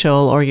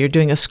facial or you're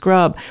doing a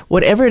scrub,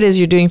 whatever it is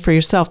you're doing for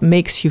yourself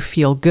makes you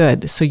feel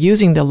good. So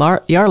using the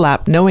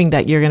Yarlap, knowing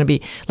that you're going to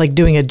be like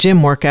doing a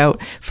gym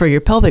workout for your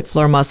pelvic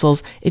floor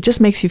muscles, it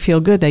just makes you feel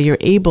good that you're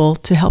able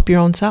to help your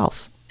own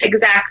self.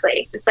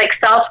 Exactly. It's like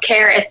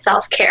self-care is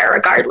self-care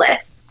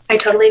regardless. I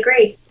totally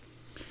agree.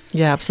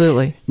 Yeah,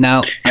 absolutely.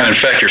 Now, And in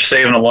fact, you're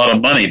saving a lot of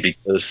money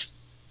because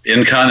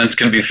incontinence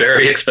can be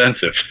very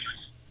expensive.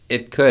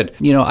 it could.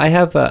 I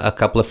have a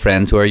couple of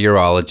friends who are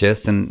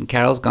urologists, and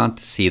Carol's gone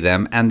to see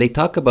them, and they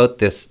talk about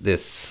this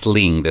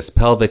sling, this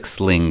pelvic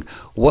sling.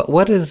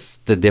 What is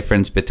the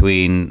difference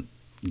between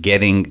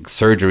getting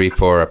surgery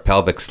for a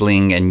pelvic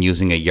sling and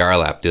using a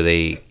Yarlap? Do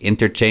they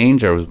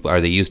interchange, or are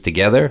they used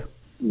together?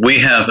 We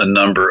have a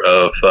number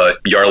of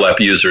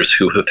Yarlap users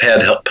who have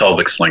had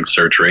pelvic sling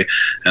surgery.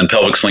 And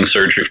pelvic sling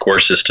surgery, of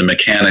course, is to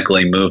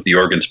mechanically move the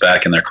organs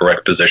back in their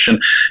correct position.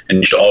 And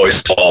you should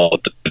always follow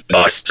the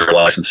advice of a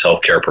licensed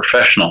healthcare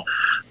professional.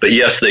 But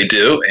yes, they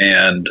do.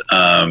 And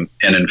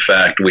in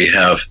fact, we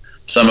have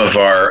some of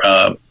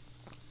our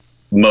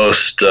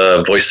most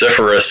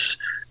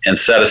vociferous and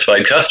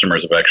satisfied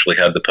customers have actually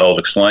had the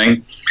pelvic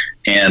sling.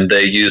 And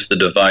they use the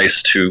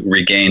device to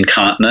regain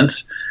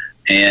continence.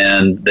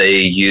 And they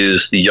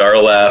use the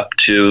Yarlap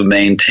to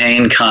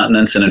maintain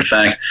continence. And in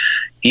fact,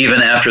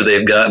 even after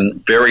they've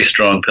gotten very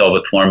strong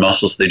pelvic floor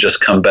muscles, they just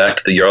come back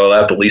to the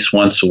Yarlap at least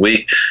once a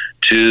week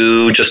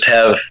to just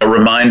have a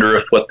reminder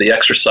of what the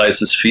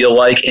exercises feel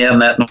like and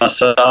that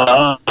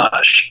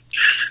massage.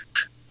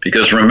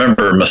 Because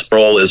remember,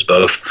 massage is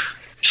both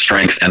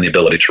strength and the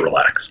ability to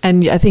relax.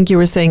 And I think you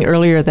were saying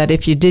earlier that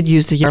if you did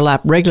use the Yarlap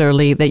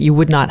regularly, that you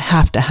would not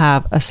have to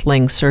have a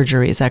sling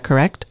surgery. Is that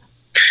correct?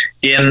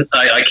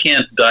 I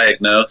can't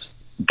diagnose,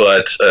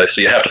 but so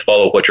you have to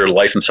follow what your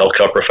licensed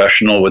healthcare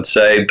professional would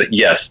say. But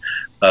yes,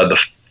 the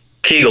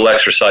Kegel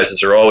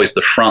exercises are always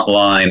the front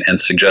line and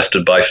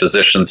suggested by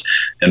physicians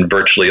in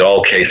virtually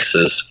all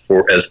cases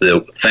as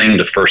the thing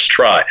to first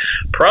try.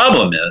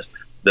 Problem is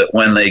that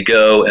when they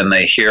go and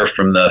they hear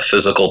from the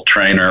physical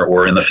trainer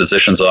or in the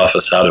physician's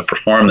office how to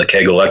perform the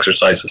Kegel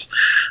exercises,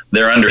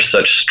 they're under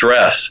such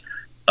stress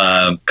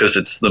because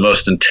it's the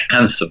most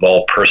intense of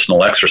all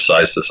personal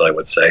exercises, I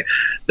would say,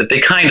 that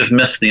they kind of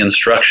miss the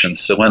instructions.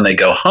 So when they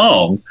go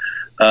home,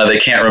 they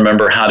can't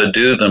remember how to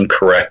do them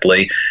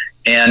correctly.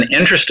 And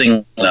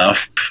interesting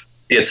enough,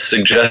 it's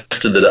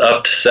suggested that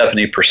up to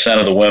 70%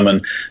 of the women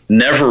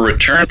never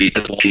return to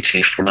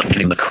PT for not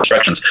getting the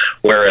instructions,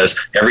 whereas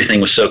everything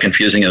was so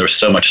confusing and there was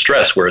so much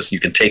stress, whereas you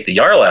can take the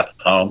Yarlap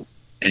home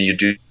and you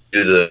do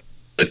the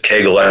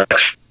Kegel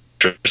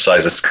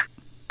exercises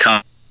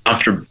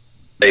comfortably,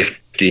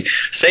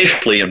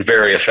 safely and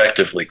very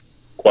effectively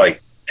quite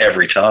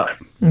every time.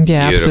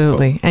 Yeah, Beautiful.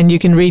 absolutely. And you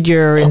can read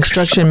your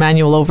instruction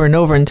manual over and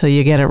over until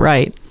you get it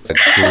right.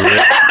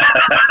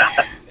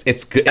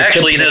 It's good.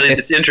 Actually,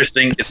 it's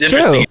interesting. It's true.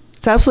 interesting.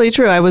 It's absolutely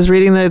true. I was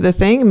reading the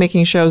thing,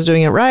 making sure I was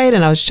doing it right,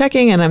 and I was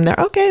checking, and I'm there,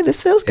 okay,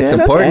 this feels good. It's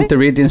important okay. to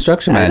read the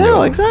instruction I manual.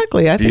 know,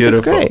 exactly. I think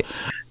Beautiful. it's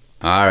great.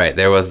 All right,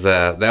 that was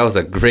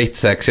a great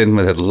section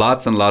with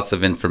lots and lots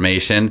of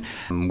information.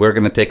 We're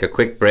going to take a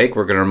quick break.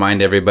 We're going to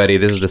remind everybody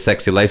this is The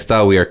Sexy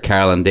Lifestyle. We are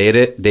Carol and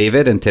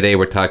David, and today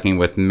we're talking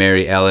with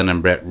MaryEllen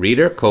and Brent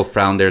Reider,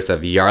 co-founders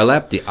of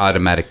Yarlap, the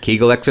automatic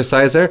Kegel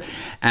exerciser.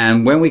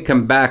 And when we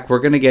come back, we're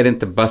going to get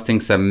into busting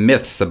some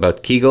myths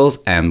about Kegels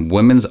and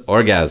women's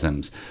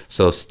orgasms.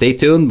 So stay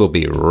tuned. We'll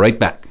be right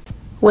back.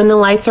 When the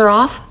lights are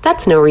off,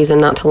 that's no reason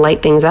not to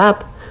light things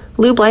up.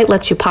 Lube Light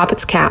lets you pop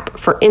its cap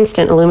for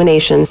instant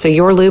illumination so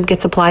your lube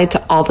gets applied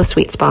to all the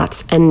sweet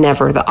spots and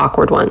never the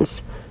awkward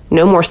ones.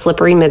 No more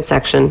slippery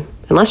midsection,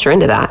 unless you're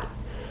into that.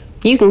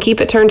 You can keep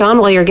it turned on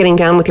while you're getting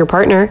down with your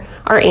partner.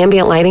 Our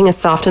ambient lighting is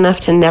soft enough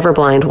to never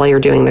blind while you're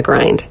doing the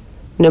grind.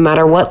 No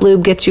matter what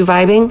lube gets you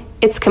vibing,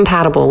 it's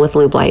compatible with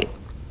Lube Light.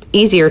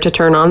 Easier to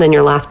turn on than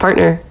your last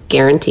partner,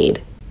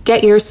 guaranteed.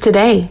 Get yours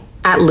today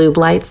at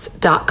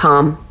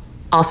lubelights.com.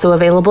 Also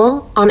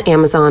available on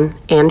Amazon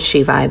and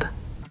SheVibe.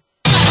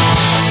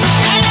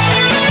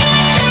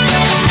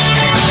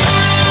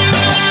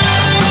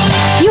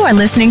 You are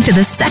listening to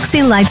The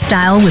Sexy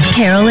Lifestyle with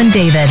Carol and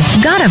David.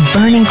 Got a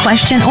burning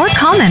question or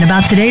comment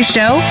about today's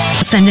show?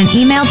 Send an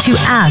email to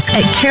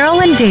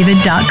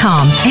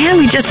ask@carolanddavid.com, and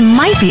we just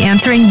might be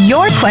answering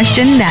your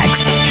question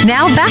next.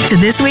 Now back to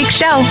this week's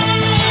show.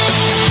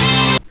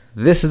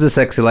 This is The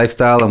Sexy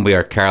Lifestyle, and we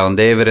are Carol and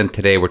David, and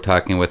today we're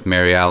talking with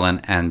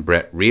MaryEllen and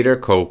Brent Reider,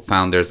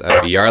 co-founders of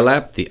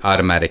Yarlap, the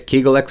automatic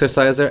Kegel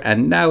exerciser,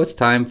 and now it's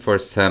time for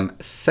some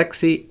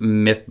sexy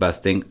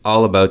myth-busting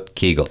all about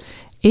Kegels.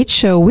 Each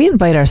show, we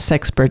invite our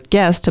sexpert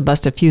guests to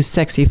bust a few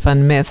sexy,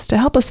 fun myths to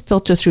help us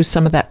filter through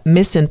some of that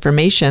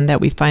misinformation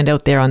that we find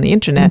out there on the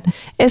internet,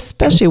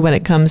 especially when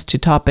it comes to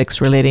topics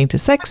relating to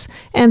sex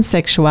and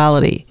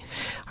sexuality.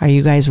 Are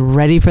you guys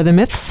ready for the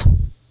myths?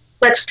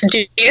 Let's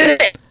do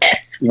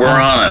this. We're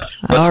on it.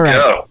 Let's all right.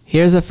 go.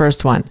 Here's the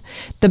first one.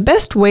 The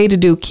best way to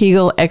do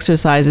Kegel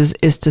exercises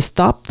is to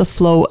stop the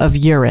flow of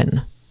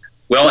urine.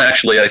 Well,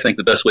 actually, I think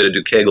the best way to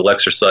do Kegel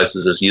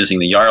exercises is using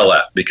the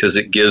Yarlap, because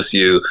it gives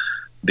you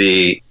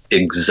the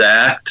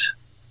exact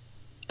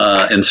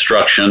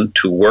instruction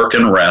to work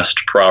and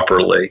rest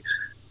properly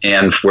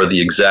and for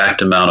the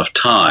exact amount of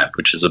time,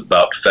 which is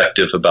about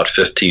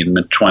 15,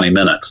 20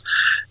 minutes.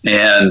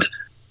 And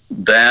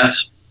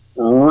that's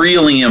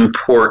really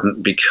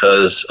important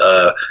because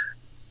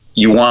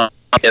you want,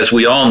 as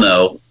we all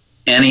know,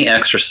 any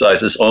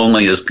exercise is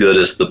only as good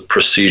as the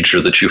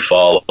procedure that you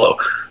follow.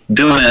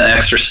 Doing an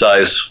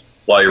exercise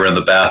while you're in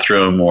the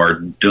bathroom or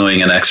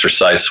doing an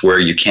exercise where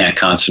you can't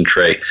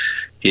concentrate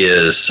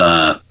is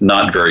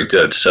not very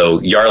good.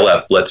 So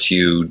Yarlap lets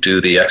you do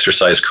the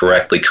exercise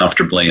correctly,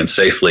 comfortably, and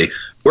safely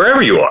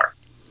wherever you are.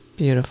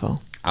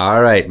 Beautiful.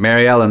 All right,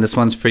 MaryEllen, this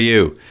one's for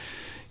you.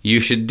 You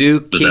should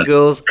do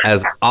Kegels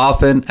as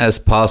often as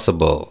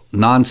possible,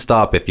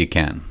 non-stop if you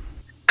can.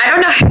 I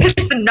don't know if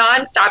it's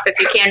nonstop if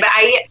you can, but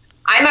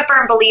I'm a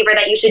firm believer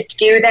that you should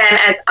do them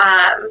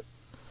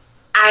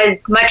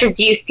as much as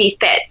you see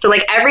fit. So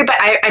like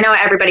everybody, I know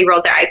everybody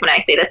rolls their eyes when I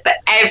say this, but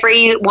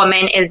every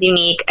woman is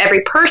unique.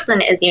 Every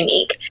person is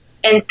unique.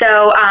 And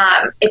so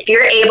if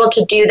you're able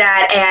to do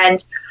that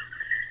and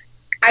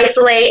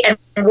isolate and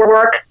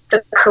work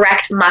the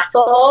correct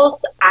muscles,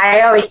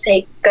 I always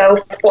say go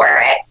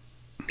for it,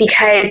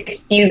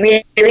 because you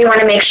really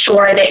want to make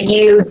sure that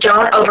you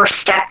don't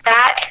overstep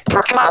that and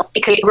work your muscles,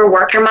 because if you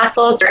overwork your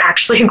muscles, you're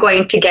actually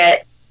going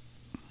to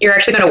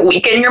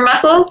weaken your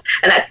muscles,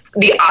 and that's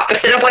the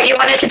opposite of what you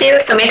wanted to do.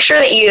 So make sure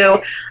that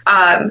you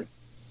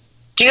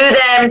do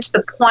them to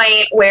the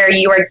point where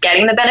you are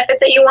getting the benefits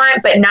that you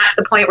want, but not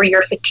to the point where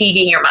you're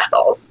fatiguing your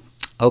muscles.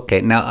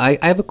 Okay, now I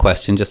have a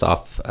question just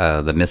off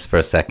the myths for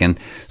a second.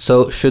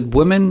 So should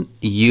women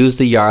use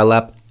the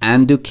Yarlap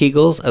and do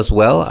Kegels as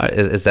well?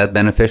 Is that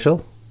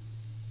beneficial?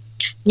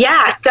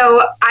 Yeah, so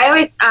I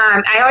always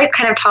kind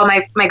of tell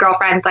my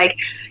girlfriends, like,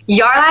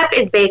 Yarlap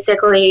is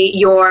basically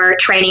your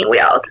training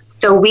wheels.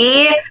 So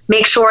we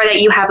make sure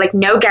that you have like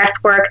no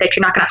guesswork, that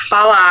you're not going to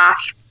fall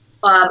off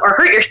or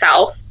hurt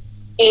yourself.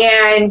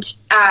 And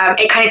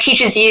it kind of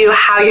teaches you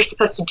how you're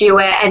supposed to do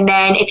it. And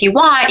then if you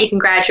want, you can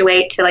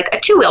graduate to like a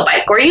 2-wheel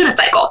bike or a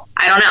unicycle.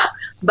 I don't know.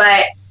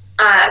 But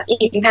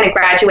you can kind of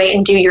graduate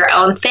and do your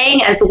own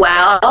thing as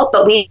well.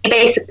 But we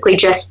basically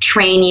just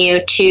train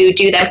you to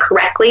do them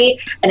correctly.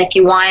 And if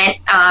you want,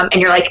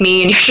 and you're like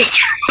me and you're just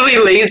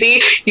really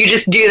lazy, you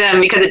just do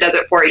them because it does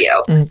it for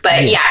you.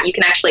 But yeah, you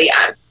can actually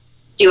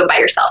do it by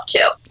yourself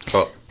too.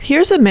 Cool.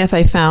 Here's a myth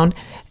I found.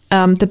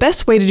 The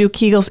best way to do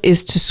Kegels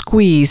is to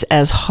squeeze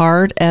as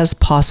hard as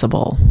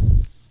possible.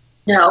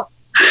 No.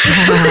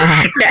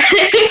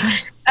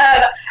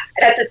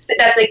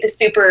 That's like the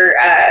super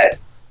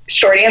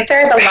short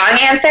answer. The long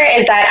answer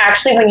is that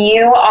actually when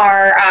you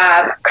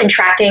are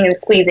contracting and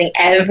squeezing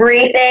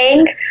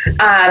everything,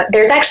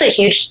 there's actually a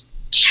huge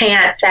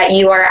chance that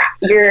you're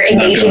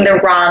engaging the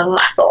wrong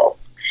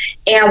muscles.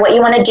 And what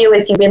you want to do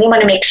is you really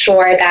want to make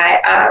sure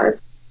that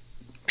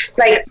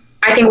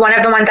I think one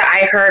of the ones that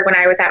I heard when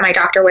I was at my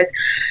doctor was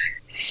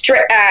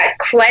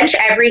clench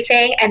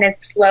everything and then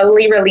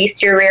slowly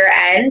release your rear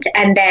end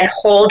and then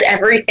hold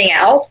everything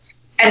else.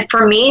 And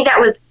for me, that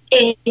was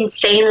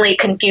insanely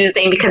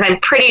confusing, because I'm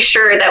pretty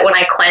sure that when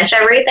I clench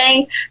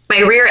everything,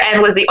 my rear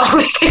end was the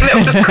only thing that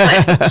was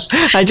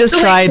clenched. I just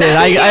tried it.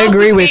 I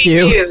agree with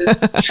you.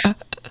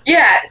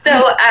 Yeah.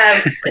 So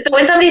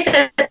when somebody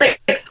says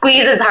like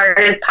squeeze as hard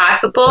as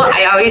possible,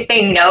 I always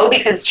say no,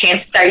 because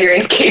chances are you're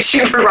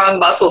engaging the wrong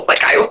muscles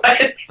like I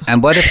was.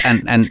 And what if,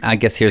 and I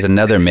guess here's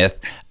another myth,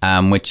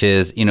 which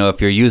is,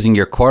 if you're using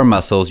your core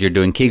muscles, you're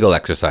doing Kegel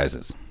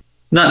exercises.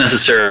 Not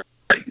necessarily.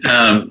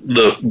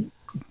 The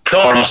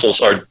core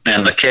muscles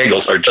and the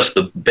Kegels are just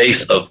the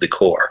base of the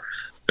core.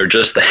 They're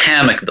just the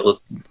hammock that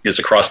is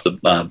across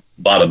the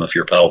bottom of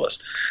your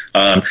pelvis.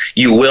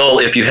 You will,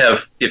 if you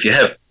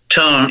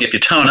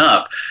tone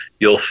up,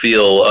 you'll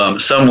feel,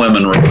 some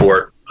women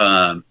report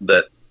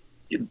that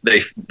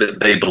they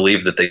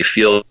believe that they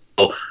feel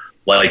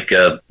like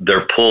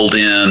they're pulled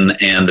in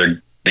and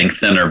they're getting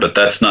thinner, but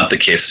that's not the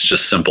case. It's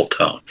just simple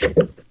tone.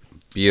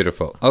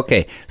 Beautiful.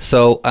 Okay,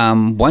 so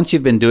once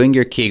you've been doing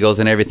your Kegels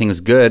and everything's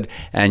good,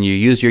 and you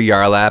use your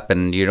Yarlap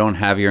and you don't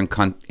have your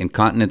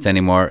incontinence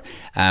anymore,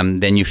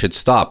 then you should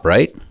stop,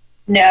 right?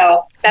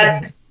 No,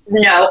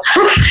 no,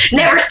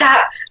 never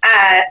stop.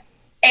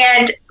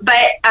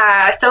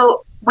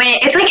 So when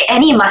it's like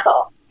any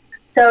muscle.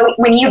 So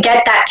when you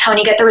get that tone,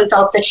 you get the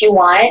results that you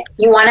want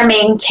to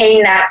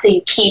maintain that so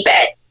you keep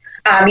it.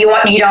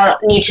 You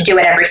don't need to do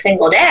it every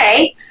single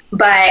day,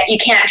 but you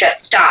can't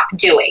just stop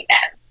doing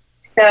them.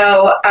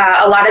 So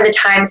a lot of the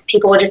times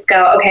people will just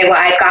go, okay, well,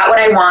 I've got what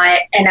I want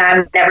and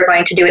I'm never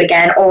going to do it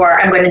again, or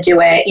I'm going to do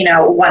it,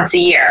 once a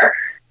year.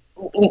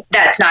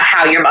 That's not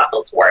how your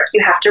muscles work.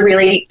 You have to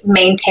really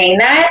maintain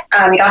that.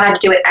 You don't have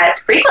to do it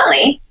as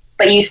frequently,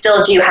 but you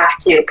still do have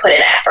to put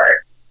in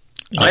effort.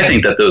 I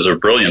think that was a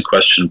brilliant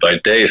question by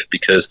Dave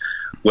because,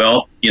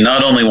 well, you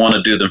not only want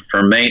to do them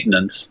for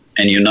maintenance,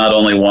 and you not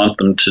only want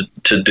them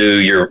to do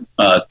your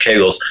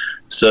Kegels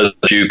so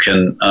that you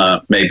can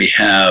maybe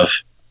have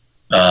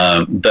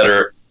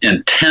better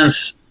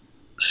intense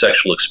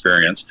sexual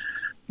experience,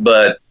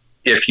 but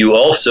if you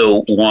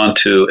also want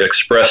to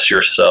express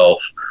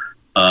yourself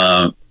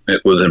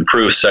with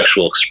improved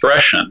sexual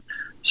expression,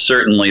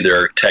 certainly there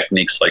are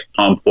techniques like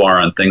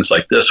pompoir and things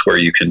like this where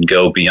you can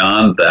go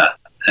beyond that.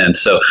 And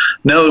so,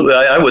 no,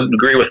 I would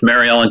agree with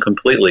MaryEllen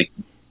completely.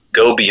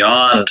 Go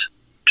beyond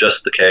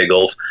just the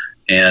Kegels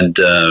and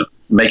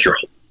make your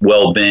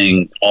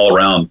well-being all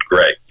around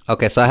great.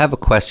 Okay, so I have a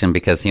question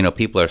because,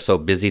 people are so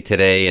busy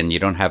today and you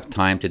don't have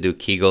time to do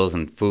Kegels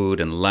and food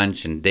and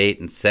lunch and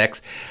date and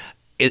sex.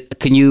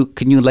 Can you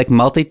like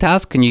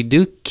multitask? Can you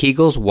do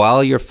Kegels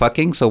while you're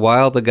fucking? So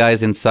while the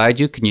guy's inside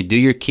you, can you do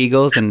your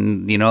Kegels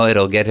and,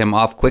 it'll get him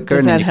off quicker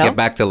and then you get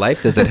back to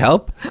life? Does it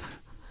help?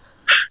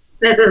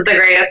 This is the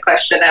greatest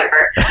question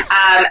ever.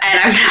 And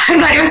I'm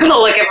not even going to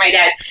look at my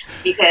dad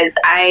because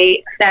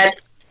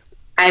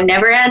I've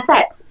never had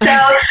sex. So,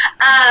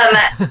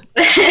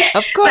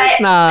 of course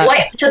not.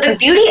 So the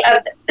beauty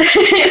of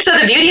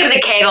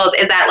the Kegels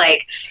is that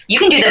like you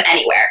can do them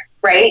anywhere,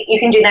 right? You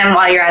can do them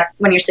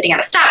when you're sitting at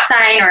a stop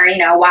sign, or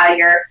while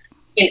you're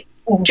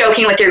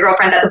joking with your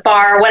girlfriends at the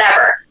bar,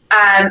 whatever.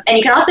 And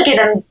you can also do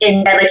them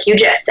in bed, like you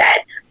just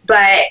said.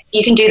 But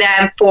you can do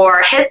them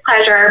for his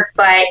pleasure,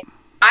 but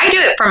I do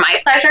it for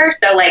my pleasure.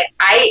 So like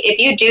if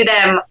you do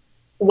them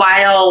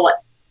while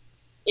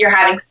you're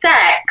having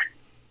sex,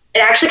 it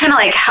actually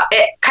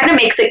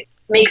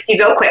makes you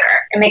go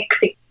quicker. It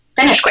makes you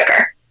finish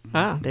quicker.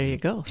 Ah, there you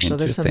go. So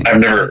there's some. I've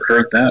never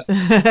heard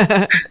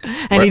that.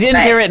 And you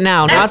didn't hear it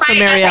now, not from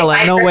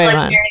MaryEllen. No way,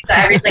 man.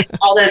 So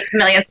all the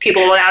millions of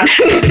people will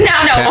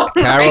now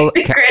know.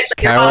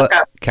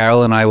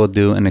 Carol and I will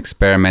do an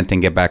experiment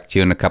and get back to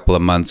you in a couple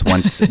of months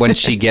once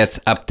she gets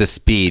up to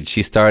speed.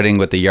 She's starting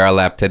with the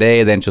Yarlap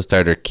today, then she'll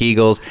start her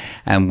Kegels,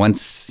 and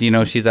once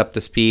she's up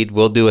to speed,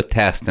 we'll do a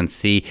test and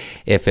see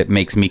if it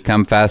makes me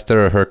come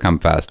faster or her come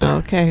faster.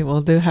 Okay,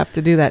 we'll have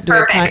to do that.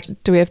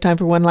 Do we have time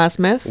for one last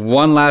myth?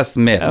 One last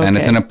myth. Okay. And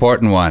it's an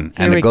important one.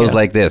 And it goes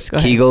like this.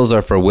 Kegels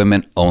are for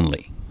women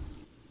only.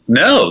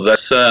 No,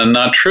 that's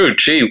not true.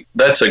 Gee,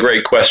 that's a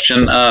great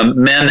question.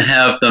 Men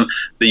have them.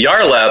 The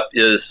Yarlap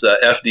is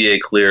FDA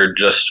cleared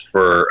just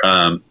for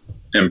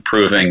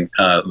improving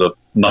the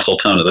muscle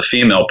tone of the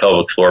female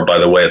pelvic floor by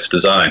the way it's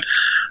designed.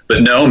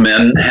 But no,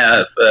 men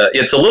have.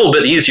 It's a little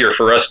bit easier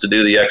for us to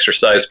do the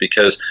exercise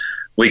because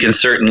we can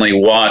certainly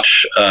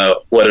watch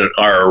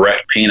our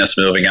erect penis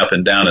moving up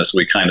and down as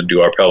we kind of do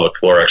our pelvic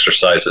floor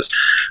exercises,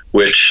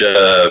 which,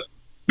 but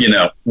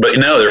no,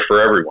 they're for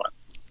everyone.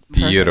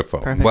 Beautiful.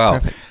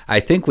 Perfect.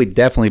 I think we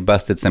definitely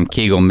busted some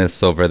Kegel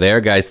myths over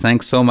there. Guys,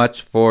 thanks so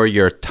much for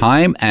your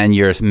time and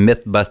your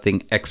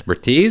myth-busting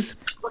expertise.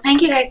 Well,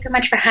 thank you guys so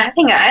much for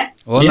having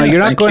us. Well, no,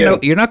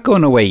 you're not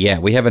going away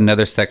yet. We have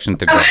another section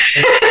to go.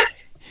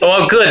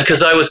 Oh, good,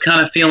 because I was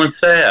kind of feeling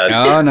sad.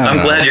 Oh, no,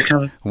 I'm glad you're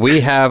coming. We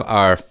have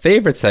our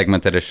favorite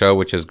segment of the show,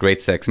 which is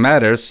Great Sex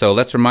Matters. So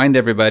let's remind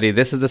everybody,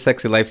 this is The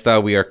Sexy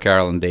Lifestyle. We are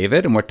Carol and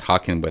David, and we're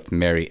talking with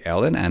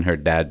MaryEllen and her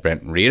dad,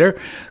 Brent Reider,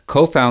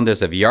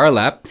 co-founders of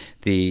Yarlap,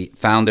 the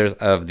founders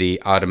of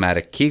the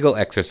automatic Kegel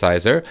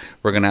exerciser.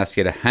 We're going to ask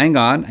you to hang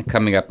on. And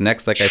coming up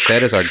next, like I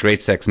said, is our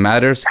Great Sex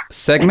Matters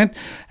segment.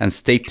 And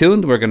stay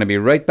tuned. We're going to be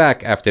right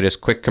back after this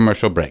quick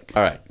commercial break.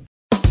 All right.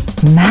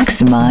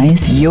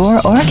 Maximize your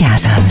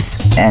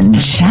orgasms and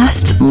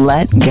just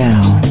let go.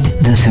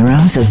 The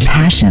Throes of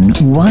Passion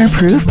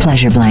waterproof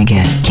pleasure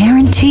blanket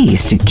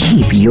guarantees to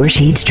keep your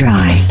sheets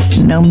dry,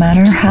 no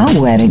matter how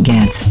wet it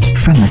gets.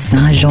 From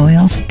massage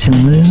oils to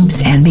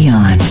lubes and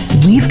beyond,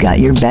 we've got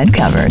your bed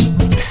covered.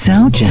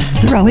 So just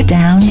throw it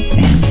down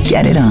and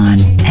get it on.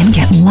 and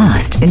get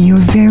lost in your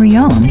very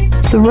own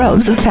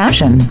throes of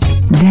passion.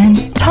 Then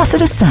toss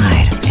it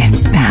aside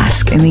and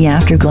bask in the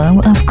afterglow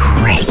of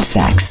great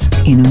sex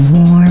in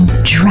warm,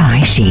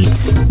 dry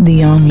sheets.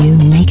 The all-new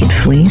Naked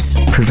Fleece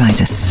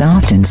provides a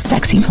soft and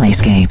sexy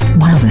playscape,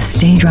 while the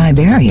Stay Dry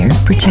barrier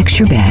protects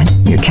your bed,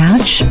 your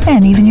couch,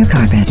 and even your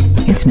carpet.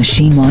 It's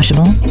machine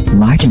washable,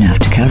 large enough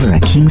to cover a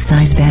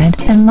king-size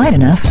bed, and light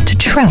enough to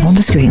travel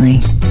discreetly.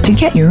 To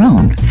get your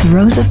own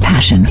Throes of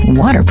Passion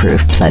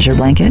waterproof pleasure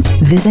blanket,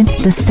 visit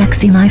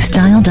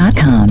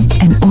thesexylifestyle.com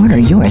and order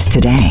yours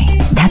today.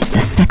 That's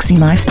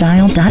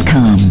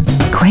thesexylifestyle.com.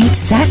 Great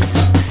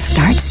sex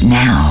starts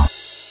now.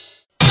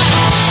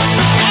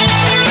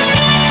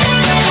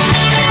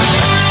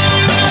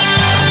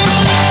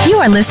 You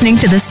are listening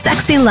to The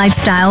Sexy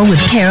Lifestyle with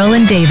Carol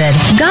and David.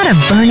 Got a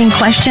burning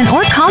question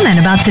or comment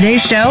about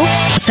today's show?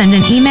 Send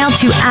an email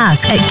to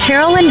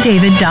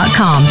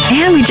ask@carolanddavid.com,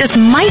 and we just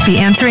might be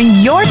answering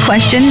your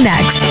question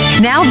next.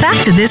 Now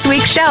back to this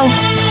week's show.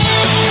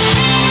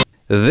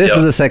 This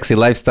is The Sexy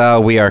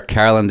Lifestyle. We are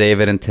Carol and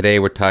David, and today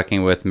we're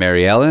talking with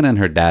MaryEllen and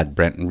her dad,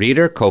 Brent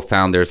Reider,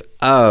 co-founders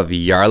of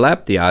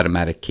Yarlap, the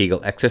automatic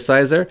Kegel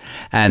exerciser.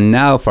 And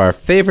now for our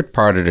favorite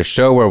part of the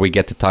show, where we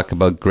get to talk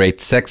about great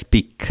sex,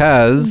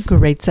 because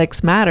great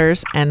sex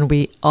matters, and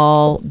we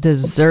all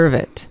deserve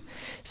it.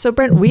 So,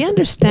 Brent, we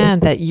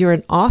understand that you're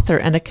an author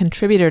and a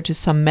contributor to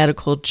some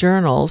medical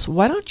journals.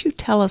 Why don't you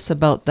tell us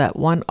about that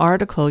one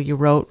article you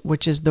wrote,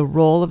 which is the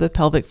role of the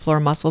pelvic floor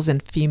muscles in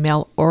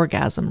female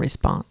orgasm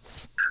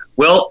response?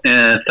 Well,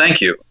 thank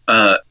you.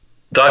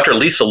 Dr.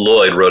 Lisa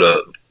Lloyd wrote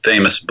a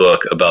famous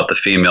book about the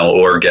female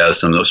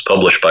orgasm that was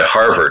published by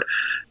Harvard.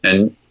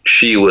 And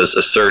she was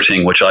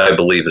asserting, which I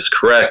believe is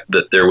correct,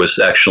 that there was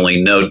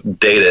actually no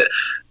data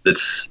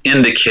that's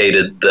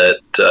indicated that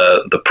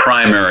the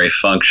primary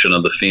function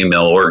of the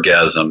female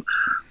orgasm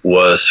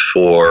was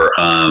for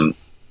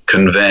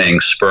conveying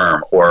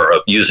sperm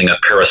or using a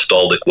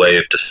peristaltic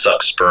wave to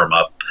suck sperm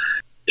up.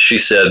 She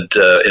said,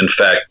 in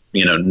fact,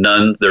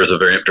 there's a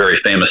very, very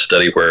famous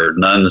study where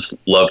nuns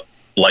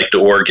like to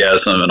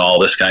orgasm and all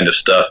this kind of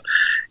stuff.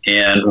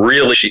 And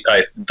really,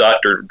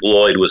 Dr.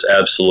 Lloyd was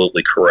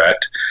absolutely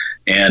correct.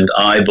 And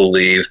I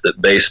believe that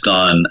based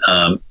on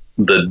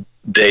the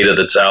data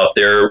that's out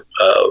there,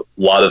 a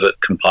lot of it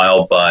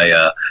compiled by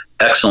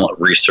excellent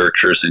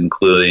researchers,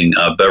 including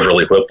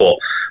Beverly Whipple,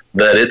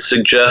 that it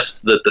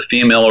suggests that the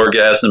female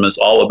orgasm is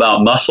all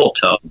about muscle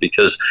tone,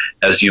 because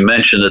as you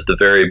mentioned at the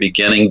very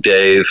beginning,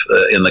 Dave,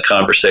 in the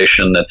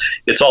conversation, that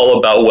it's all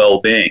about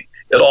well-being.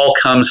 It all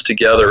comes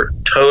together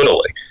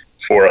totally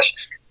for us.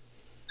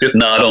 It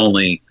not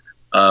only,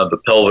 the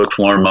pelvic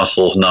floor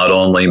muscles not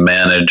only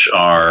manage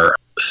our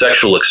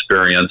sexual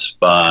experience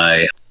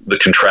by the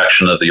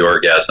contraction of the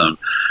orgasm,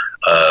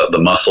 the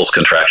muscles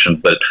contraction,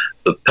 but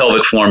the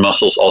pelvic floor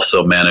muscles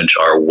also manage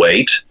our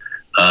weight.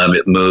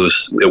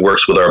 It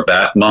works with our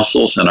back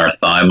muscles and our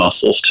thigh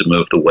muscles to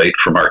move the weight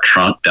from our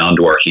trunk down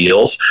to our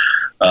heels.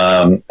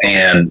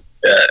 And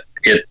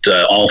it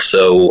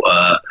also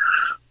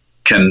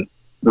can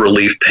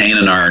relieve pain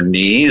in our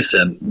knees.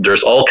 And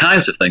there's all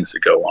kinds of things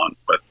that go on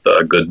with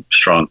a good,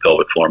 strong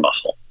pelvic floor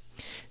muscle.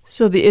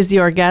 So is the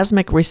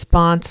orgasmic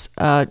response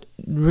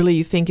really,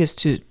 you think, is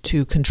to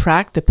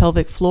contract the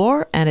pelvic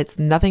floor, and it's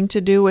nothing to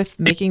do with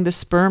making the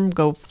sperm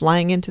go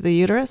flying into the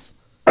uterus?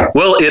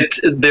 Well, it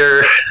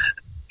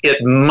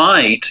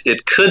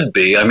could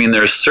be. I mean,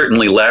 there's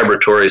certainly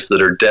laboratories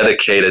that are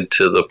dedicated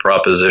to the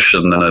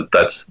proposition that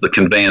that's the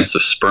conveyance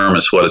of sperm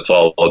is what it's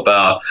all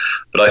about.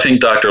 But I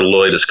think Dr.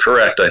 Lloyd is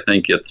correct. I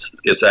think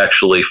it's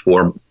actually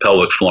for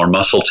pelvic floor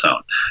muscle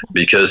tone,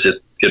 because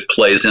it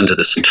plays into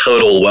this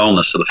total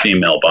wellness of the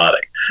female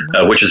body,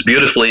 which is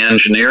beautifully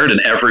engineered,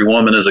 and every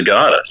woman is a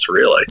goddess,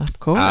 really. Of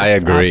course. I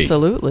agree.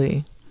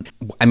 Absolutely.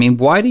 I mean,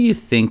 why do you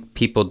think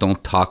people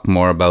don't talk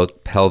more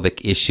about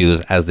pelvic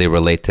issues as they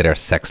relate to their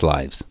sex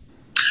lives?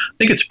 I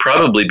think it's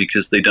probably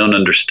because they don't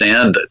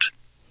understand it.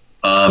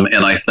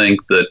 And I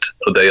think that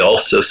they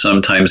also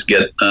sometimes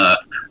get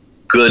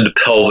good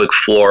pelvic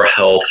floor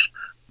health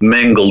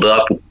mingled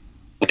up with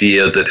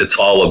the idea that it's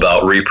all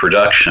about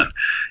reproduction.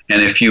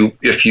 And if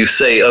you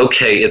say,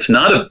 okay, it's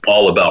not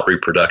all about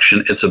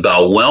reproduction, it's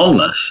about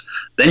wellness,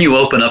 then you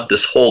open up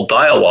this whole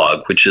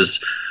dialogue, which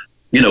is,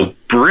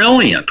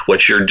 brilliant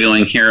what you're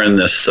doing here in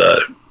this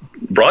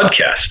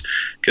broadcast,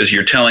 because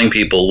you're telling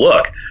people,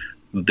 look,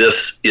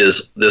 this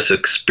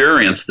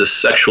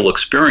sexual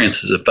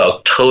experience is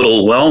about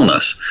total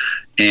wellness.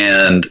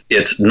 And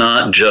it's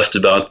not just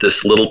about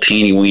this little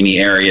teeny weeny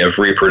area of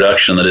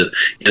reproduction that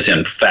is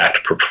in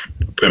fact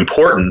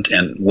important,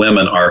 and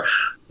women are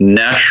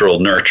natural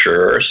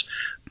nurturers,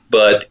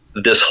 but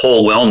this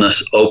whole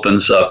wellness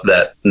opens up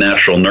that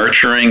natural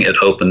nurturing. It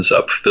opens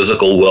up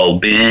physical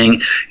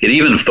well-being. It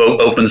even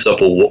opens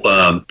up,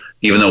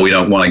 even though we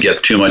don't want to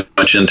get too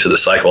much into the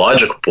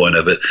psychological point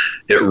of it,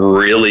 it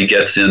really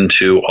gets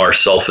into our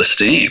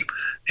self-esteem.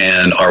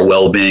 and our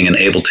well-being and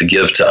able to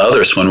give to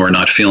others when we're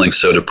not feeling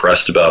so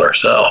depressed about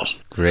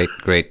ourselves.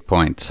 Great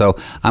point. So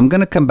I'm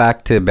going to come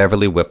back to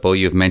Beverly Whipple.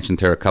 You've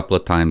mentioned her a couple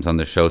of times on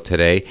the show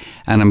today,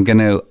 and I'm going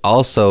to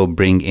also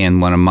bring in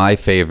one of my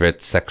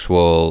favorite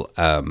sexual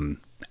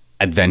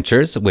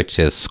adventures, which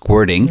is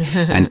squirting.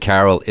 And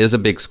Carol is a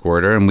big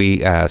squirter, and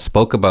we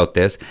spoke about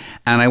this.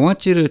 And I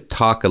want you to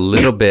talk a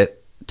little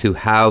bit to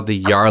how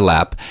the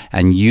Yarlap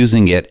and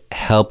using it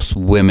helps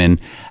women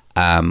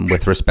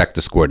with respect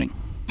to squirting.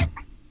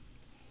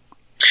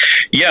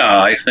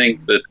 Yeah, I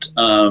think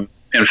that,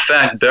 in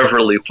fact,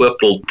 Beverly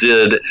Whipple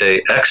did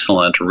an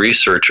excellent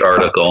research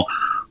article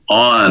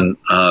on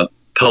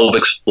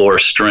pelvic floor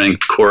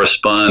strength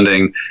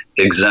corresponding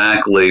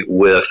exactly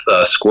with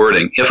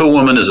squirting. If a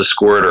woman is a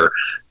squirter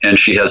and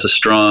she has a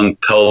strong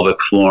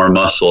pelvic floor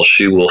muscle,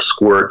 she will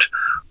squirt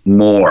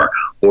more,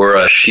 or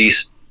a she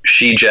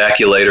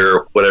ejaculator,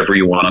 or whatever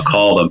you want to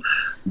call them.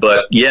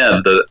 But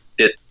yeah,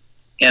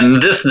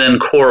 and this then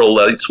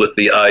correlates with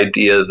the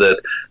idea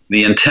that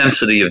the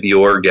intensity of the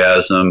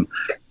orgasm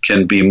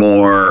can be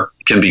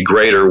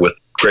greater with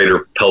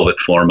greater pelvic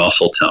floor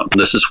muscle tone.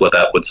 This is what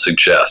that would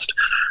suggest.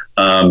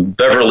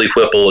 Beverly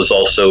Whipple has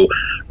also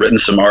written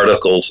some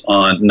articles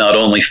on not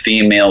only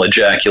female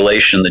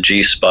ejaculation, the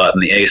G spot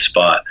and the A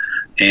spot,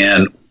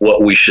 and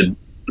what we should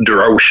do.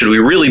 Or should we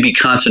really be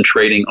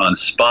concentrating on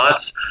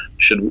spots?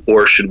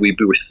 Or should we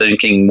be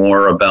thinking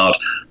more about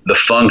the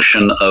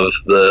function of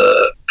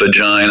the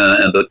vagina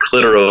and the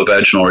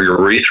clitorovaginal or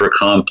urethra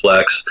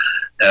complex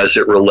as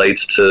it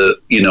relates to,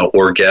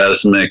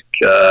 orgasmic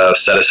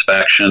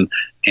satisfaction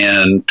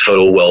and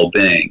total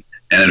well-being?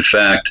 And in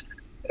fact,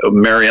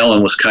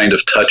 MaryEllen was kind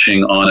of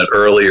touching on it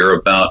earlier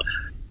about,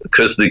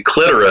 because the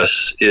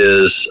clitoris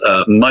is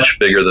much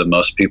bigger than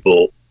most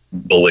people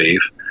believe.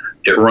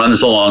 It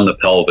runs along the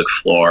pelvic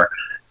floor.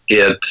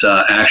 It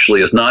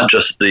actually is not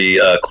just the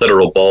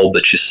clitoral bulb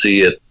that you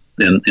see it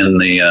in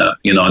the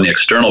on the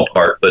external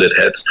part, but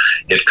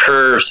it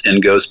curves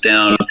and goes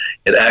down.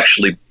 It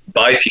actually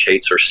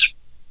bifurcates or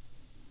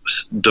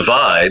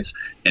divides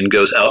and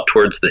goes out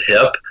towards the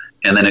hip,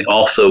 and then it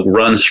also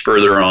runs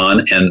further on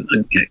and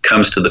it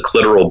comes to the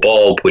clitoral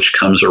bulb, which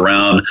comes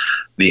around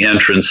the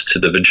entrance to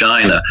the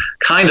vagina,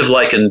 kind of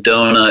like a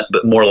donut,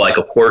 but more like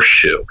a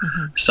horseshoe.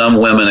 Mm-hmm. Some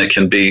women, it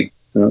can be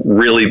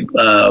really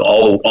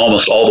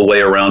almost all the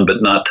way around,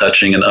 but not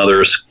touching, and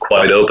others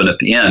quite open at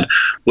the end,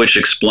 which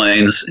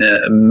explains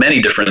many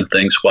different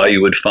things why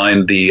you would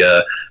find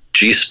the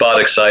G-spot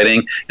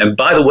exciting. And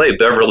by the way,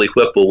 Beverly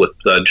Whipple with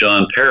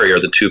John Perry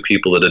are the two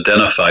people that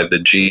identified the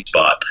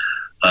G-spot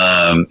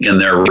in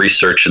their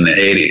research in the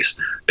 80s.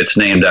 It's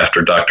named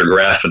after Dr.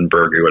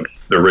 Grafenberg, who had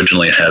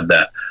originally had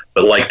that.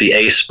 But like the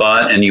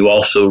A-spot, and you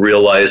also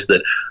realize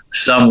that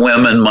some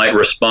women might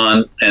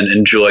respond and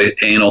enjoy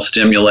anal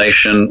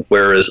stimulation,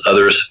 whereas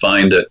others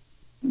find it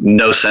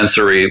no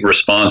sensory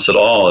response at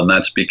all, and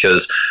that's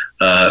because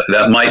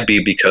that might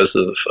be because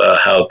of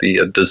how the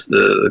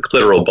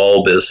clitoral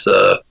bulb is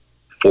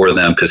for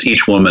them, because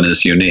each woman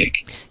is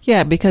unique.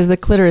 Yeah, because the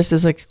clitoris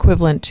is like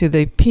equivalent to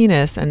the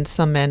penis, and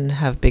some men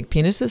have big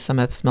penises, some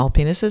have small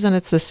penises, and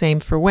it's the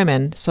same for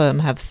women. Some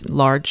have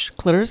large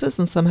clitorises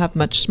and some have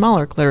much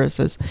smaller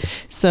clitorises.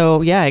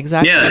 So yeah,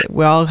 exactly. Yeah.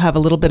 We all have a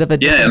little bit of a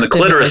different and the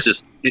clitoris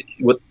is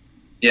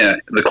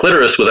the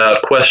clitoris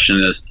without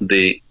question is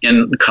the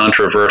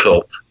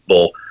incontrovertible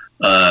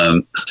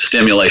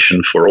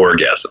stimulation for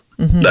orgasm.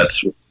 Mm-hmm.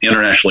 That's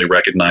internationally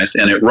recognized,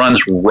 and it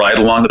runs right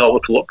along the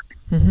pelvic floor.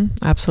 Mm-hmm,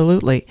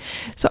 absolutely.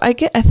 So I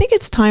think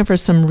it's time for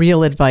some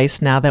real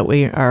advice now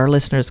that our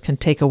listeners can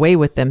take away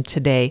with them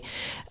today.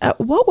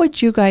 What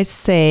would you guys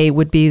say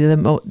would be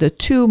the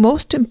two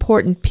most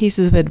important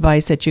pieces of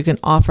advice that you can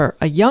offer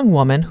a young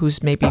woman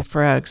who's maybe,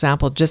 for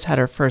example, just had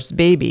her first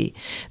baby,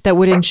 that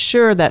would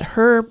ensure that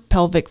her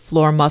pelvic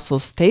floor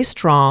muscles stay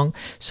strong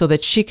so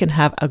that she can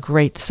have a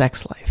great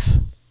sex life?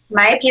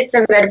 My piece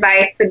of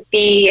advice would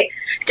be,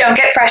 don't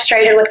get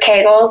frustrated with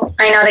Kegels.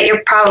 I know that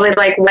you're probably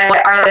like,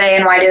 what are they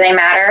and why do they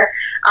matter?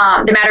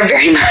 They matter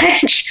very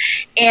much.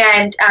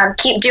 And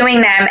keep doing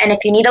them. And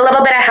if you need a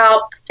little bit of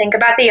help, think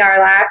about the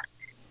Yarlap.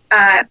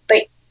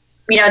 But,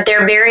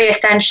 they're very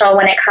essential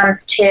when it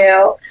comes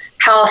to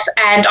health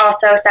and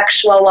also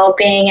sexual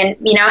well-being and,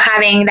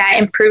 having that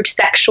improved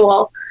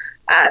sexual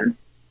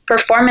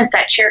performance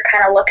that you're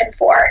kind of looking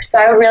for. So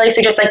I would really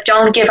suggest,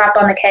 don't give up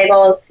on the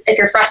Kegels. If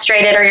you're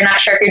frustrated or you're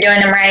not sure if you're doing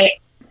them right,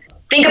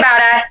 think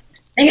about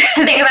us, think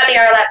about the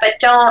Yarlap, but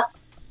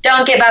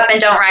don't give up and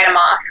don't write them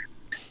off.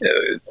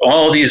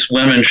 All these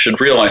women should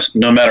realize,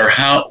 no matter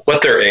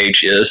what their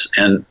age is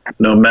and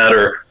no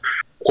matter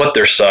what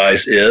their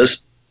size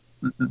is,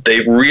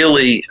 they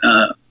really,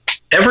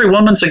 every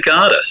woman's a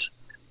goddess,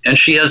 and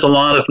she has a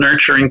lot of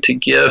nurturing to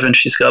give, and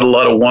she's got a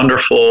lot of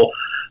wonderful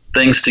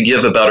things to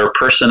give about her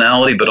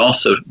personality, but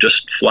also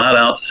just flat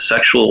out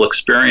sexual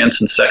experience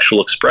and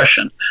sexual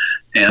expression.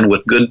 And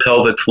with good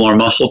pelvic floor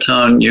muscle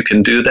tone, you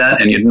can do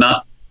that, and you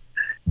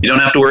don't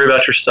have to worry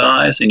about your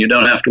size, and you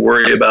don't have to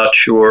worry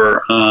about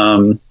your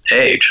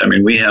age. I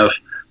mean, we have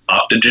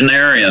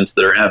octogenarians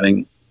that are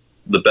having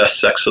the best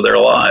sex of their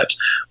lives.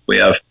 We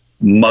have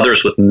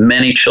mothers with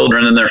many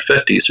children in their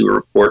 50s who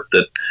report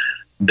that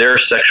their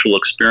sexual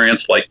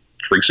experience, like,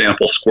 for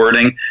example,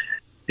 squirting,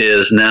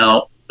 is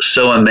now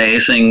so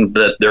amazing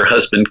that their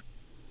husband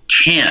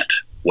can't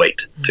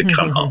wait to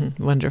come home.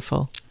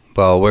 Wonderful.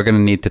 Well, we're going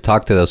to need to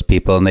talk to those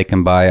people, and they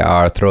can buy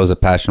our Throws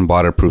of Passion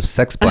waterproof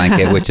sex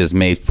blanket, which is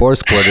made for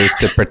squirters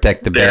to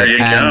protect the bed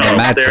and the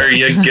mattress. There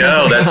you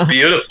go. That's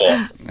beautiful.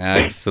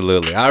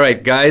 Absolutely. All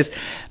right, guys.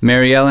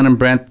 MaryEllen and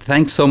Brent,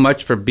 thanks so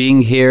much for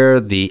being here.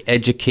 The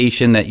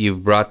education that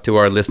you've brought to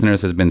our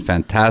listeners has been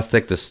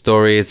fantastic. The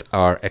stories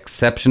are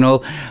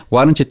exceptional.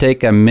 Why don't you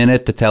take a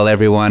minute to tell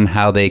everyone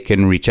how they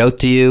can reach out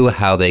to you,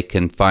 how they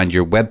can find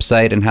your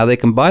website, and how they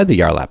can buy the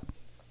Yarlap?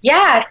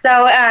 Yeah,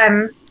 so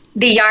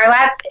the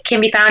Yarlap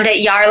can be found at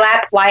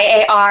Yarlap,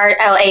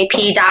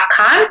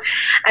 YARLAP.com,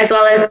 as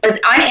well as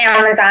on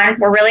Amazon.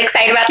 We're really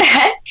excited about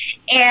that.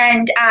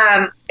 And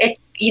if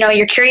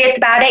you're curious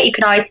about it, you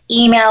can always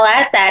email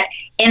us at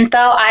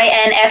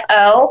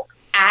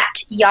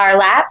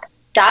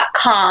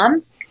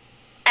info@yarlap.com.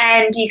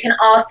 And you can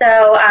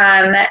also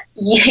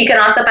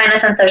find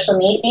us on social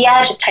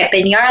media. Just type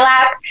in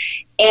Yarlap.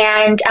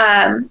 And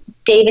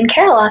Dave and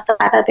Carol also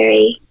have a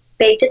very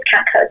big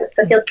discount code,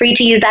 so feel free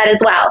to use that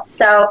as well.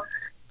 So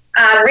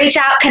reach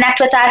out, connect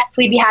with us.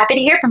 We'd be happy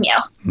to hear from you.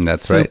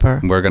 That's Super.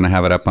 right. We're going to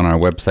have it up on our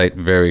website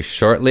very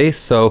shortly.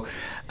 So,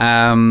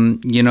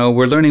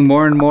 we're learning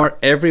more and more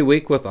every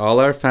week with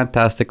all our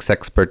fantastic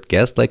sexpert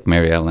guests like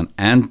MaryEllen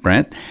and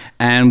Brent.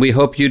 And we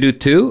hope you do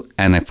too.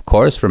 And of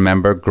course,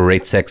 remember,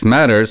 great sex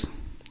matters.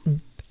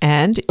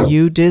 And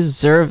you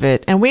deserve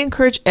it. And we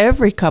encourage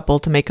every couple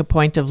to make a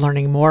point of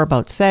learning more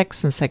about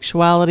sex and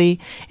sexuality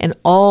and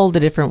all the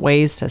different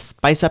ways to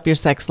spice up your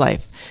sex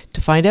life. To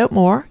find out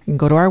more, you can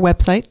go to our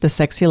website,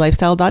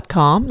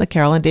 thesexylifestyle.com, the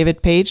Carol and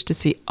David page, to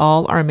see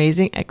all our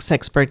amazing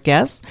ex-expert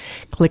guests.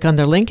 Click on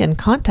their link and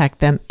contact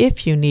them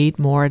if you need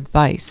more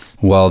advice.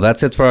 Well,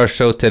 that's it for our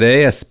show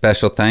today. A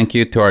special thank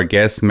you to our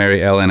guests,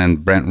 MaryEllen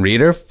and Brent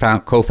Reider,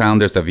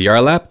 co-founders of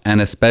Yarlap,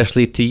 and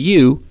especially to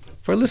you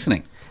for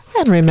listening.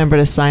 And remember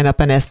to sign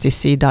up on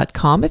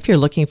SDC.com if you're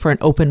looking for an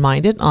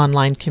open-minded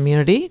online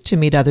community to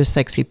meet other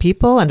sexy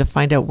people and to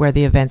find out where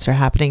the events are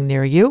happening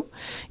near you.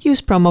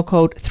 Use promo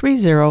code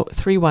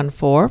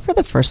 30314 for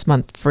the first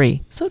month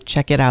free. So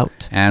check it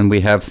out. And we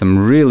have some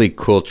really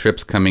cool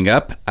trips coming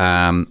up.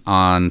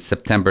 On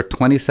September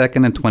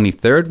 22nd and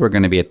 23rd, we're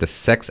going to be at the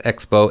Sex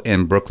Expo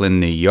in Brooklyn,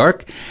 New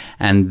York.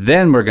 And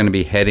then we're going to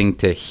be heading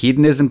to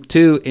Hedonism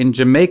 2 in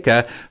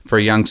Jamaica for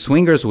Young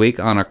Swingers Week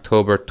on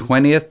October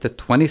 20th to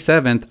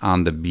 27th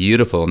on the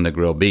beautiful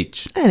Negril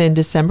Beach. And in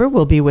December,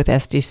 we'll be with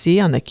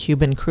SDC on the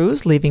Cuban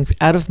cruise, leaving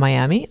out of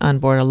Miami on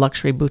board a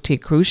luxury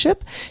boutique cruise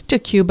ship to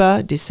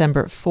Cuba,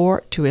 December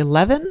 4 to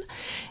 11.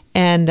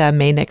 And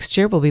May next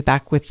year, we'll be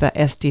back with the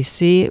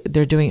SDC.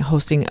 They're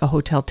hosting a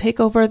hotel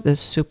takeover, the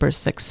Super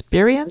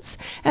Sexperience,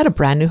 at a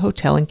brand new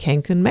hotel in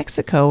Cancun,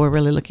 Mexico. We're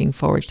really looking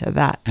forward to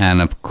that.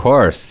 And of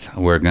course,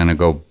 we're going to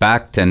go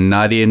back to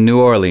Naughty in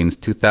New Orleans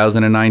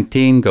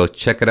 2019. Go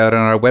check it out on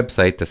our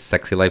website,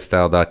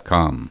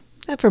 thesexylifestyle.com.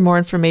 And for more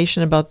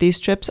information about these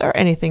trips or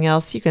anything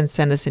else, you can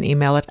send us an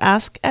email at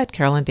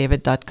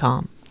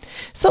ask@carolanddavid.com.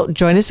 So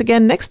join us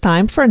again next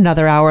time for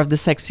another hour of The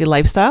Sexy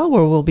Lifestyle,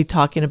 where we'll be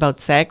talking about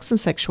sex and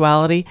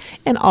sexuality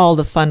and all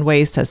the fun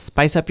ways to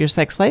spice up your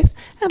sex life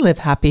and live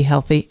happy,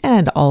 healthy,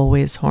 and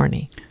always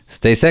horny.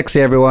 Stay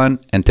sexy, everyone.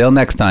 Until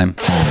next time.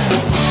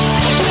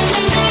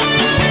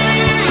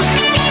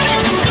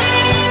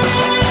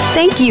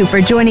 Thank you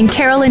for joining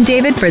Carol and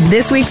David for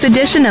this week's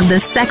edition of The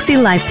Sexy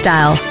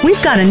Lifestyle.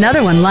 We've got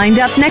another one lined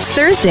up next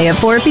Thursday at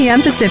 4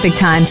 p.m. Pacific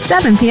Time,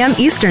 7 p.m.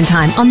 Eastern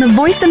Time on the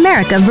Voice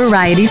America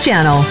Variety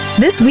Channel.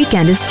 This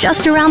weekend is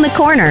just around the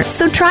corner,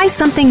 so try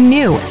something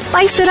new,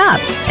 spice it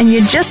up, and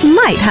you just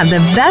might have the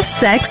best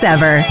sex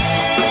ever.